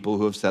thousands of people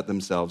who have set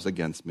themselves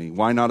against me.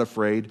 Why not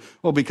afraid?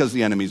 Well, because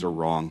the enemies are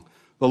wrong.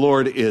 The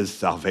Lord is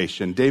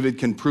salvation. David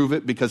can prove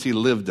it because he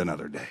lived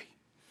another day.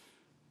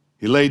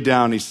 He laid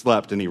down, he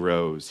slept, and he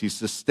rose. He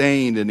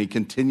sustained, and he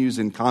continues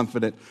in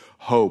confident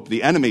hope.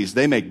 The enemies,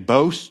 they make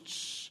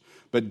boasts,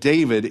 but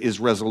David is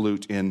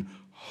resolute in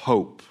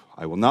hope.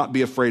 I will not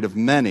be afraid of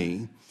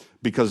many,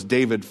 because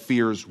David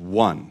fears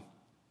one.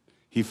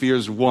 He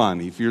fears one.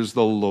 He fears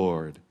the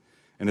Lord.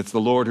 And it's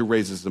the Lord who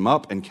raises them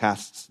up and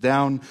casts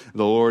down,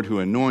 the Lord who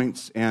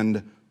anoints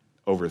and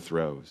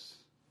overthrows.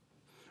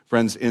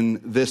 Friends, in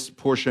this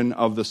portion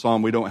of the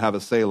psalm, we don't have a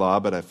Selah,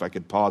 but if I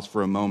could pause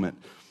for a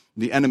moment.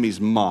 The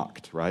enemies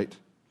mocked, right?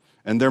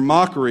 And their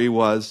mockery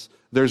was,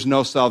 there's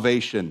no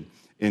salvation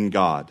in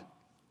God.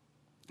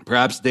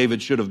 Perhaps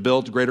David should have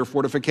built greater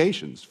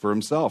fortifications for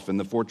himself in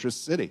the fortress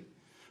city.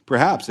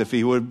 Perhaps if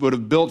he would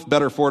have built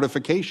better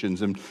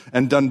fortifications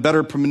and done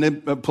better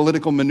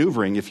political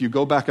maneuvering. If you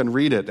go back and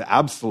read it,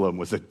 Absalom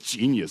was a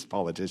genius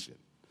politician,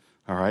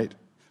 all right?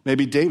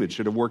 Maybe David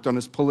should have worked on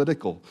his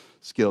political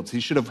skills.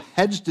 He should have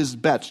hedged his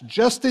bets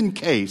just in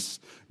case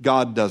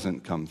God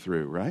doesn't come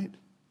through, right?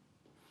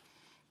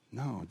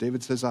 No,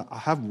 David says, I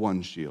have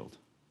one shield.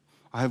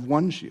 I have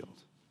one shield.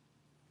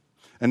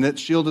 And that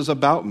shield is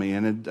about me,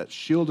 and that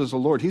shield is the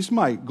Lord. He's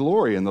my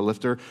glory and the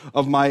lifter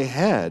of my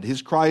head.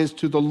 His cry is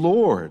to the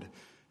Lord,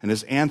 and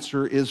his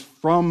answer is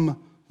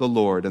from the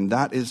Lord, and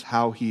that is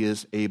how he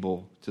is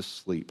able to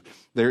sleep.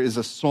 There is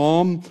a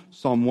psalm,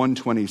 Psalm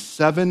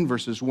 127,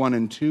 verses 1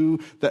 and 2,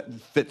 that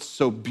fits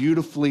so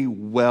beautifully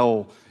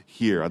well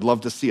here. I'd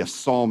love to see a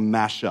psalm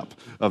mashup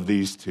of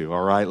these two,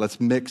 all right? Let's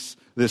mix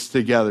this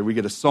together. We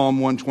get a Psalm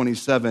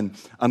 127,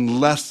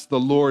 unless the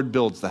Lord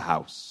builds the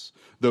house,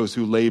 those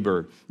who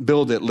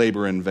build it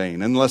labor in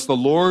vain. Unless the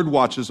Lord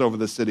watches over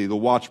the city, the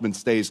watchman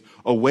stays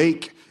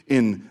awake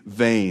in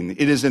vain.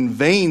 It is in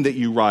vain that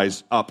you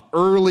rise up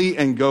early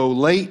and go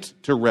late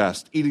to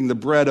rest, eating the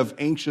bread of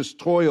anxious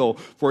toil,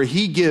 for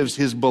he gives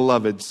his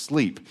beloved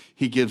sleep.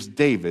 He gives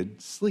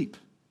David sleep.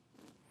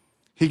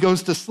 He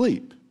goes to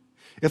sleep.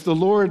 If the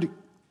Lord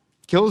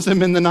kills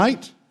him in the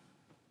night,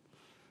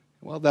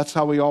 well, that's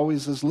how he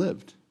always has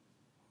lived,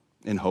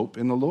 in hope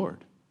in the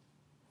Lord,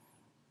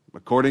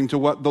 according to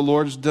what the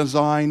Lord's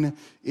design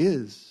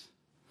is.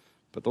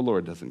 But the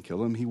Lord doesn't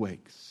kill him, he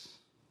wakes.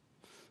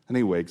 And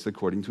he wakes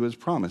according to his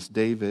promise.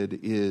 David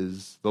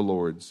is the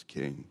Lord's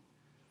king.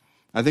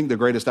 I think the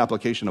greatest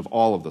application of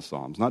all of the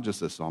Psalms, not just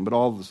this Psalm, but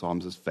all of the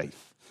Psalms, is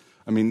faith.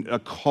 I mean, a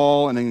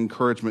call and an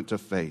encouragement to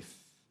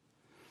faith.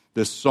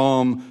 This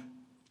Psalm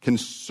can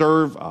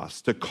serve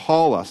us, to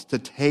call us to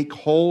take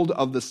hold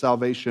of the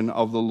salvation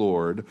of the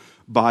Lord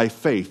by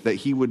faith, that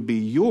he would be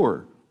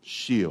your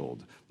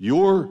shield,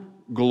 your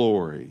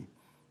glory,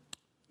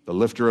 the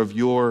lifter of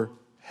your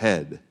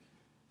head.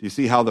 Do you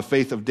see how the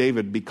faith of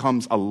David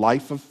becomes a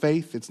life of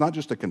faith? It's not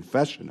just a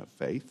confession of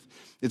faith.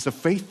 It's a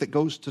faith that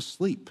goes to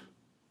sleep.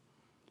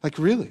 Like,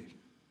 really.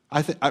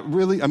 I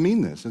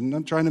mean this, and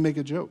I'm trying to make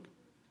a joke.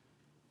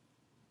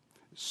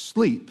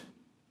 Sleep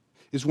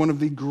is one of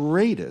the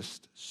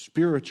greatest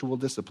spiritual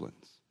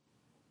disciplines.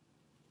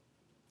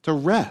 To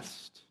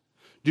rest.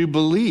 Do you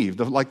believe,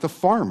 like the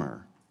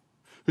farmer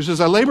who says,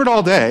 I labored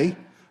all day,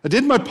 I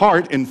did my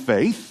part in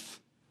faith,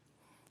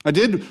 I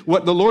did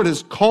what the Lord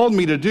has called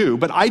me to do,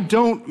 but I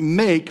don't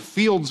make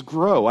fields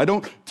grow. I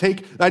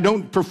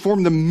don't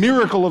perform the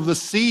miracle of the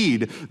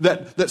seed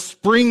that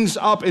springs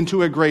up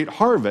into a great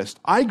harvest.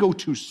 I go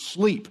to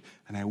sleep,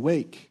 and I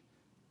wake,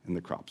 and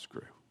the crops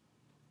grew.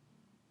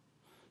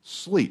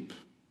 Sleep.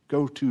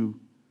 Go to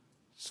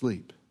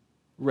sleep.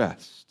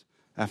 Rest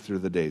after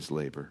the day's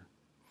labor.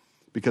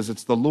 Because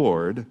it's the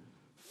Lord,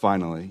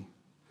 finally,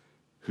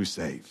 who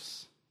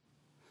saves.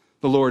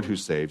 The Lord who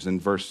saves. In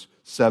verse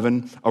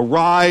 7,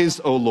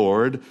 arise, O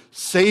Lord,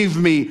 save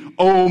me,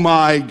 O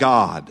my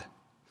God.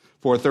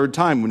 For a third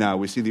time now,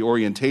 we see the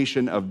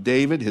orientation of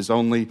David. His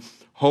only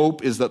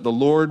hope is that the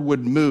Lord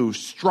would move.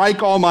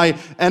 Strike all my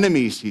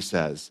enemies, he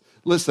says.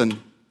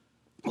 Listen,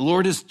 the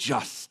Lord is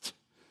just.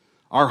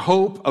 Our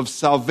hope of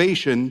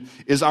salvation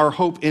is our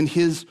hope in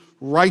his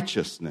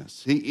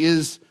righteousness. He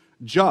is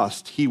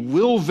just. He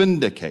will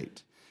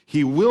vindicate.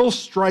 He will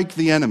strike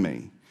the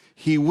enemy.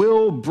 He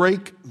will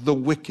break the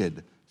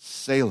wicked.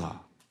 Selah.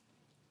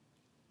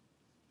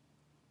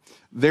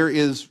 There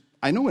is,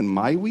 I know in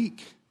my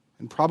week,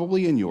 and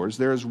probably in yours,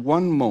 there is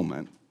one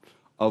moment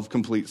of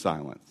complete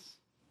silence.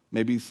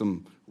 Maybe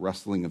some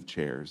rustling of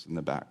chairs in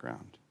the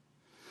background.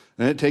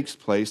 And it takes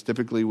place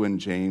typically when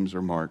James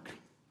or Mark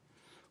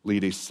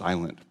lead a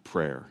silent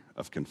prayer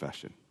of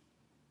confession.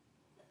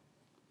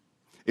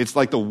 It's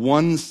like the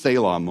one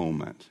Selah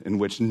moment in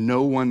which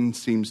no one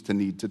seems to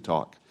need to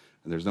talk.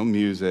 And there's no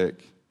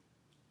music.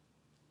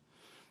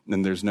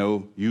 And there's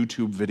no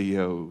YouTube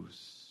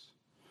videos.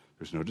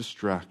 There's no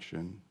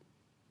distraction.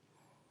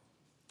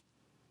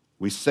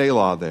 We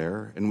Selah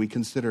there and we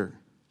consider,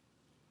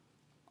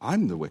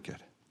 I'm the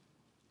wicked.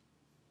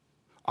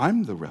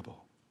 I'm the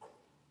rebel.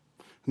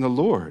 And the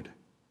Lord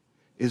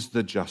is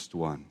the just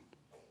one.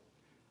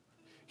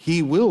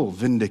 he will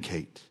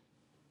vindicate.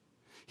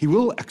 He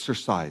will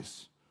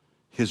exercise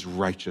his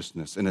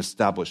righteousness and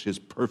establish his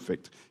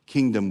perfect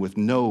kingdom with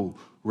no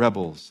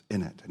rebels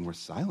in it. And we're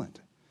silent.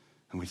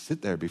 And we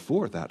sit there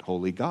before that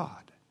holy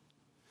God.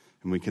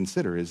 And we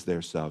consider, is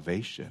there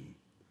salvation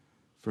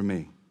for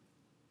me?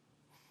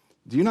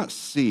 Do you not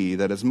see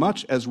that as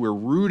much as we're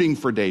rooting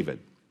for David,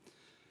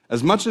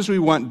 as much as we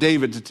want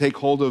David to take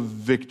hold of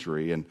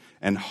victory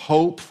and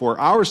hope for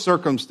our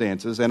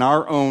circumstances and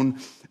our own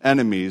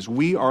enemies,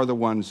 we are the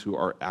ones who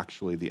are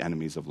actually the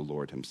enemies of the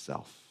Lord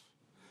himself.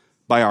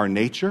 By our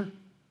nature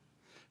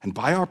and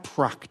by our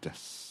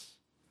practice,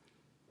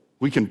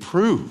 we can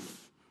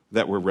prove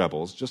that we're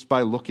rebels just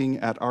by looking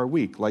at our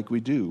week, like we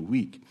do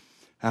week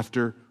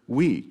after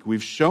week.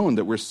 We've shown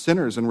that we're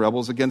sinners and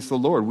rebels against the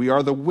Lord. We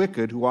are the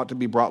wicked who ought to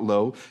be brought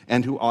low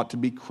and who ought to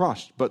be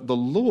crushed. But the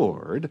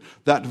Lord,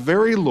 that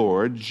very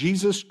Lord,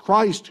 Jesus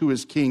Christ, who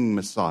is King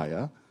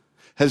Messiah,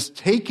 has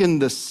taken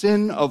the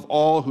sin of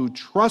all who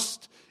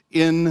trust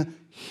in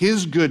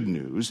his good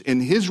news, in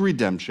his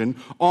redemption,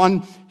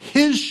 on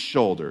his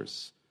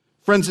shoulders.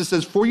 Friends, it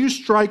says, "For you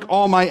strike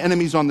all my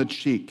enemies on the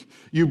cheek.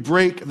 You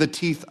break the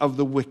teeth of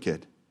the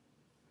wicked."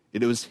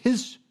 It was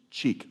his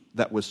cheek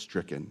that was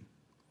stricken.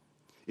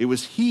 It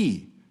was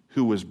he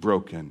who was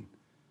broken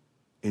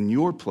in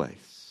your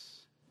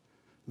place.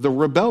 The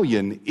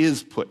rebellion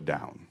is put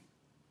down.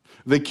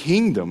 The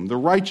kingdom, the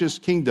righteous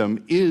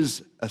kingdom,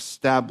 is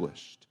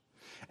established.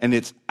 And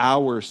it's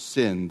our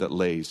sin that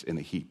lays in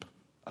a heap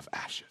of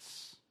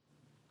ashes.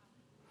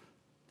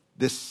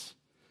 This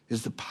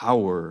is the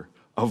power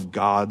of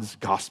God's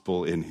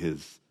gospel in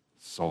his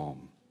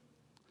psalm.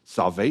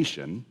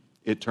 Salvation,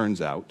 it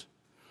turns out,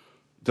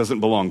 doesn't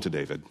belong to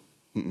David.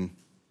 It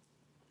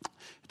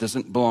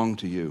doesn't belong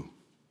to you.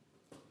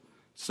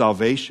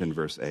 Salvation,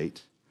 verse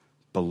 8,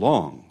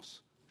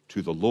 belongs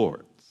to the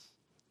Lord.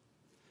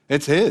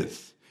 It's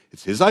his.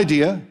 It's his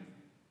idea.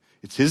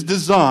 It's his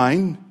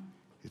design.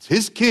 It's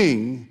his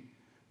king.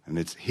 And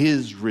it's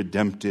his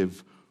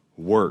redemptive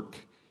work.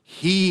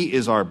 He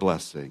is our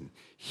blessing.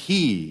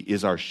 He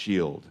is our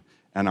shield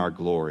and our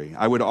glory.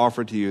 I would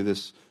offer to you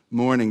this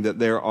morning that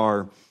there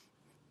are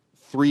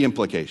 3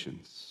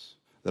 implications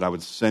that I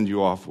would send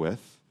you off with.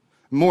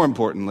 More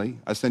importantly,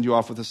 I send you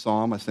off with a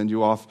psalm. I send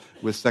you off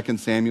with 2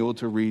 Samuel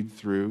to read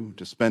through,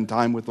 to spend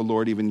time with the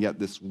Lord even yet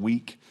this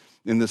week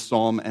in this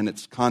psalm and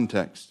its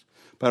context.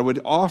 But I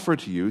would offer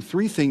to you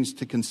 3 things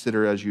to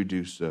consider as you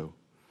do so.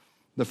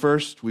 The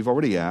first, we've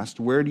already asked,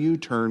 where do you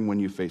turn when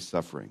you face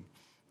suffering?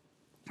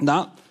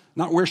 Not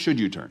where should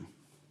you turn.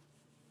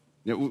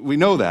 We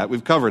know that.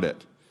 We've covered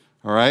it.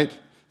 All right?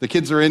 The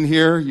kids are in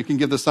here. You can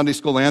give the Sunday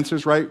school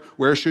answers, right?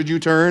 Where should you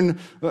turn?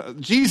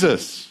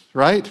 Jesus,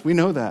 right? We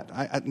know that.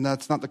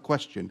 That's not the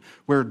question.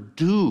 Where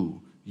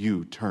do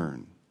you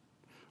turn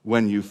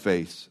when you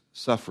face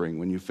suffering,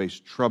 when you face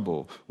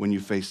trouble, when you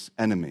face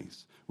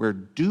enemies? Where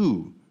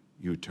do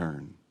you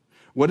turn?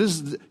 What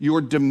is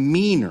your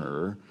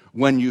demeanor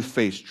when you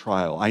face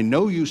trial? I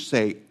know you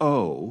say,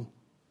 "Oh."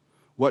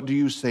 What do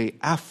you say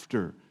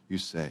after you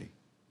say,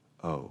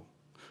 "Oh"?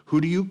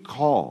 Who do you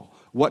call?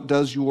 What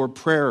does your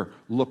prayer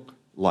look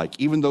like?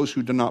 Even those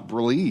who do not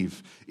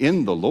believe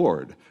in the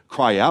Lord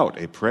cry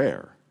out a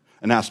prayer,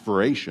 an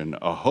aspiration,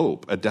 a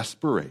hope, a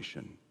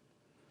desperation.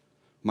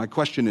 My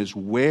question is,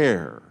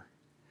 where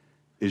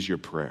is your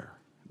prayer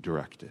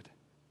directed?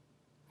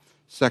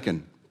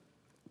 Second,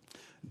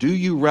 do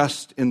you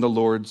rest in the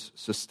Lord's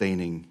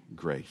sustaining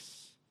grace?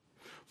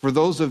 For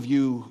those of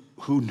you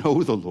who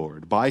know the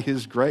Lord, by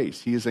his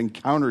grace, he has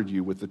encountered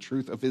you with the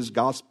truth of his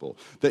gospel,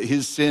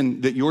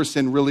 that your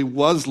sin really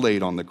was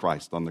laid on the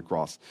Christ on the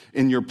cross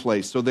in your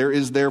place. So there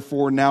is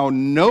therefore now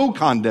no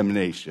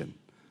condemnation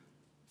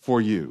for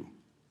you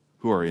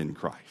who are in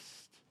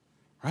Christ.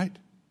 Right?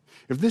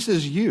 If this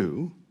is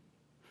you,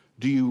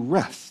 do you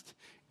rest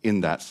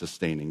in that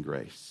sustaining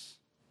grace?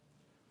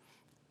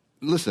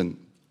 Listen,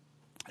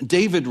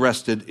 David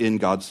rested in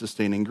God's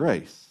sustaining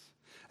grace.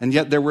 And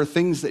yet there were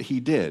things that he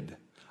did.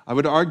 I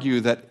would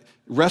argue that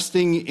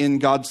resting in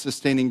God's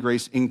sustaining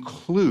grace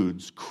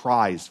includes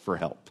cries for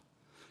help.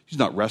 He's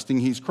not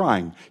resting, he's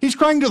crying. He's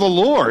crying to the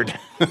Lord.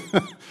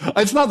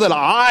 It's not that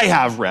I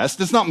have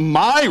rest. It's not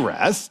my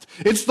rest.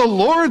 It's the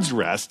Lord's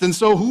rest. And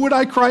so who would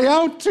I cry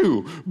out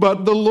to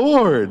but the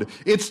Lord?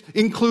 It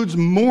includes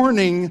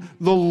mourning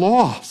the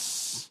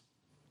loss.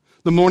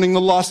 The mourning the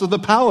loss of the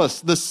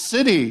palace, the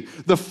city,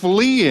 the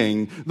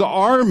fleeing, the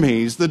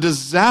armies, the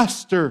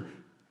disaster,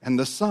 and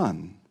the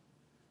Son.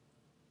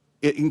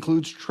 It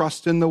includes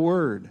trust in the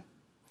Word.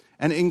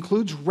 And it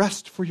includes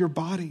rest for your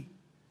body.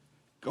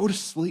 Go to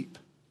sleep.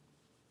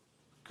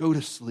 Go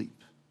to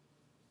sleep.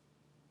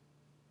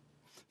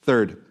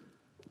 Third,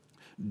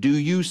 do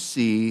you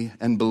see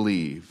and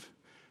believe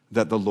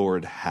that the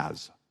Lord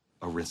has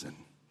arisen?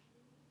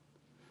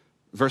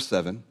 Verse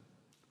 7,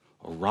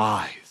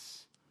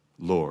 arise,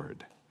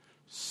 Lord,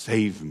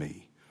 save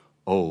me,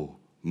 O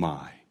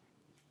my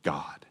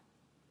God.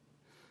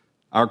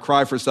 Our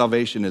cry for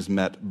salvation is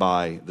met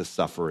by the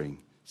suffering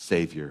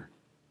Savior.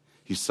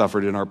 He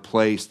suffered in our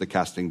place the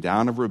casting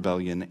down of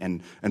rebellion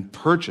and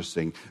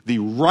purchasing the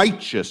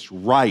righteous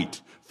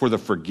right for the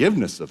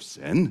forgiveness of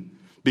sin,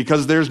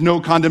 because there's no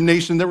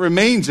condemnation that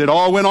remains. It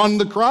all went on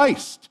to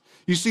Christ.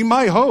 You see,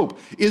 my hope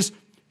is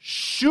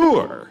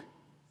sure.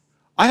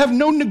 I have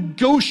no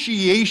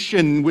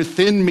negotiation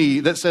within me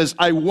that says,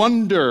 I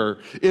wonder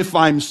if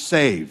I'm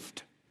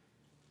saved.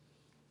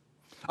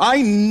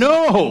 I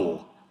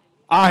know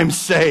I'm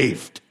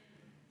saved.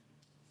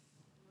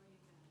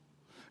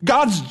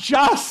 God's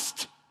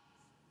just.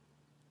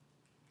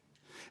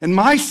 And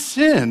my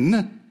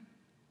sin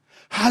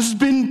has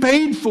been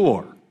paid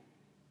for.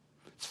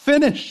 It's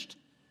finished.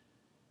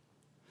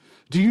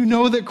 Do you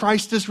know that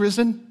Christ is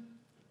risen?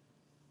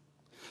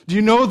 Do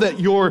you know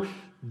that your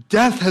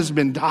death has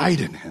been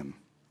died in him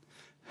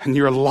and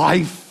your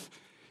life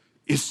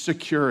is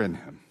secure in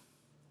him?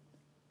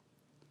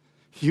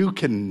 You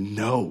can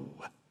know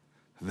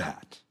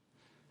that.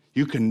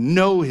 You can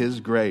know his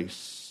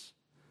grace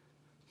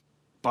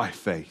by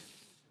faith.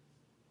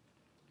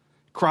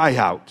 Cry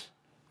out.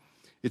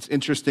 It's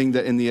interesting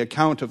that in the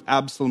account of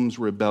Absalom's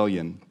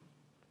rebellion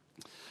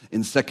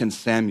in 2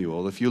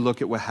 Samuel, if you look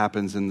at what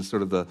happens in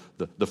sort of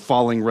the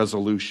falling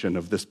resolution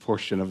of this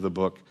portion of the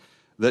book,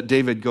 that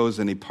David goes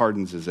and he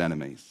pardons his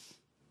enemies.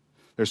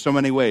 There's so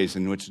many ways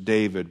in which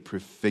David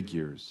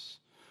prefigures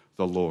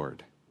the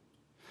Lord.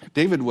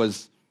 David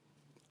was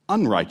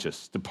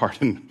unrighteous to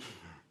pardon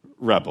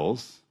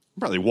rebels,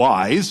 probably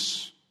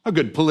wise, a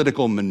good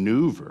political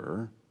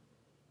maneuver.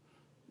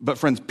 But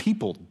friends,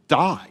 people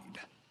died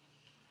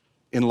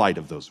in light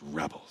of those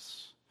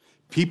rebels.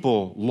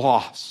 People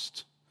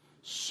lost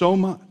so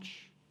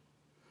much.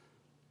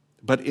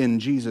 But in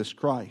Jesus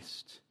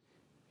Christ,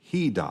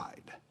 he died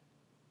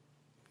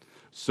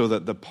so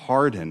that the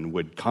pardon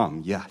would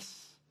come,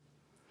 yes,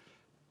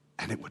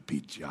 and it would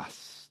be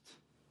just.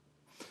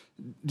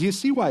 Do you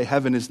see why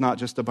heaven is not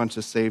just a bunch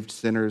of saved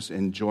sinners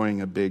enjoying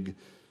a big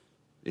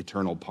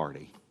eternal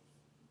party?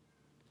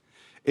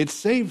 It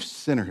saved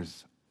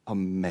sinners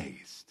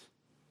amazed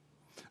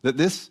that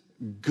this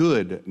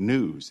good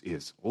news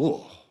is,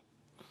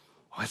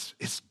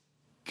 it's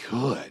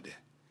good.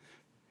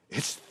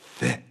 It's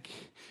thick.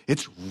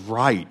 It's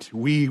right.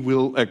 We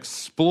will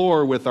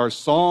explore with our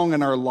song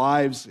and our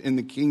lives in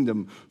the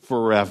kingdom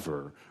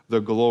forever the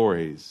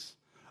glories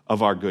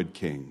of our good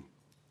King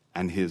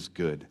and his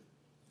good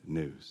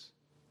news.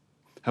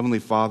 Heavenly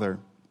Father,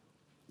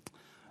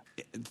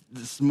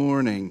 this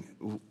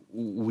morning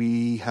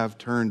we have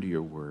turned to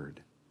your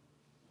word.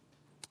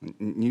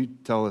 You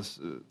tell us,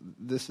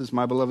 this is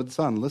my beloved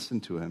Son,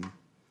 listen to him.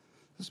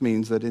 This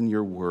means that in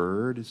your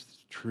word is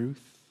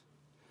truth.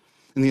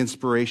 And the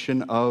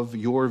inspiration of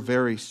your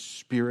very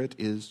Spirit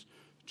is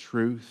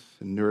truth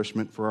and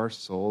nourishment for our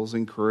souls,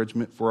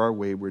 encouragement for our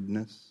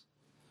waywardness.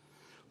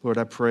 Lord,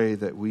 I pray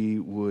that we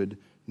would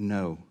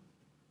know.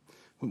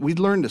 We'd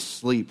learn to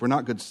sleep. We're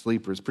not good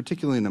sleepers,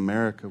 particularly in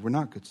America. We're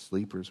not good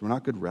sleepers. We're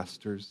not good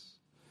resters.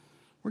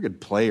 We're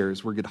good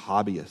players. We're good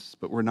hobbyists,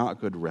 but we're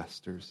not good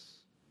resters.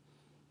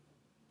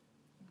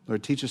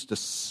 Lord, teach us to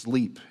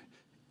sleep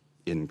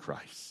in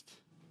Christ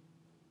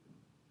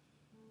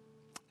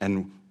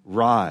and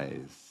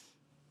rise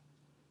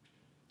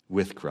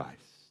with Christ.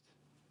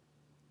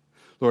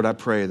 Lord, I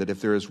pray that if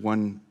there is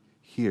one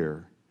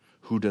here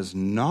who does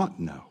not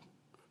know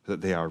that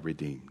they are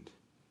redeemed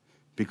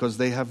because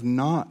they have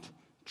not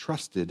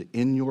trusted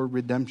in your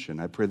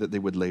redemption, I pray that they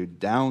would lay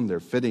down their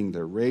fitting,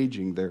 their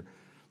raging, their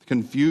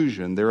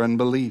confusion, their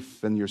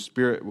unbelief, and your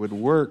Spirit would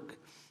work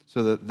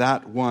so that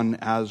that one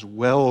as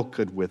well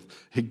could with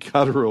a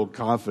guttural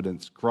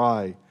confidence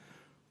cry,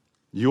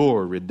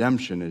 your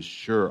redemption is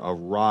sure.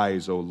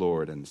 Arise, O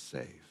Lord, and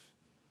save.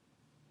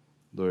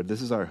 Lord,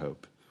 this is our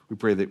hope. We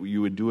pray that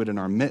you would do it in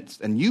our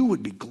midst and you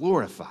would be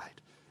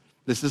glorified.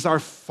 This is our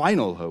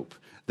final hope,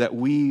 that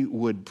we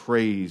would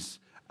praise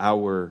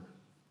our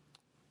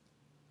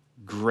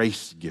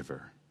grace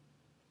giver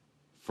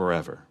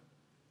forever.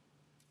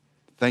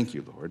 Thank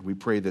you, Lord. We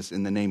pray this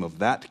in the name of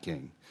that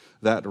King,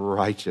 that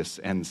righteous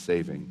and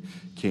saving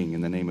King.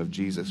 In the name of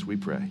Jesus, we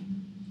pray.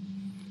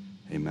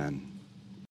 Amen.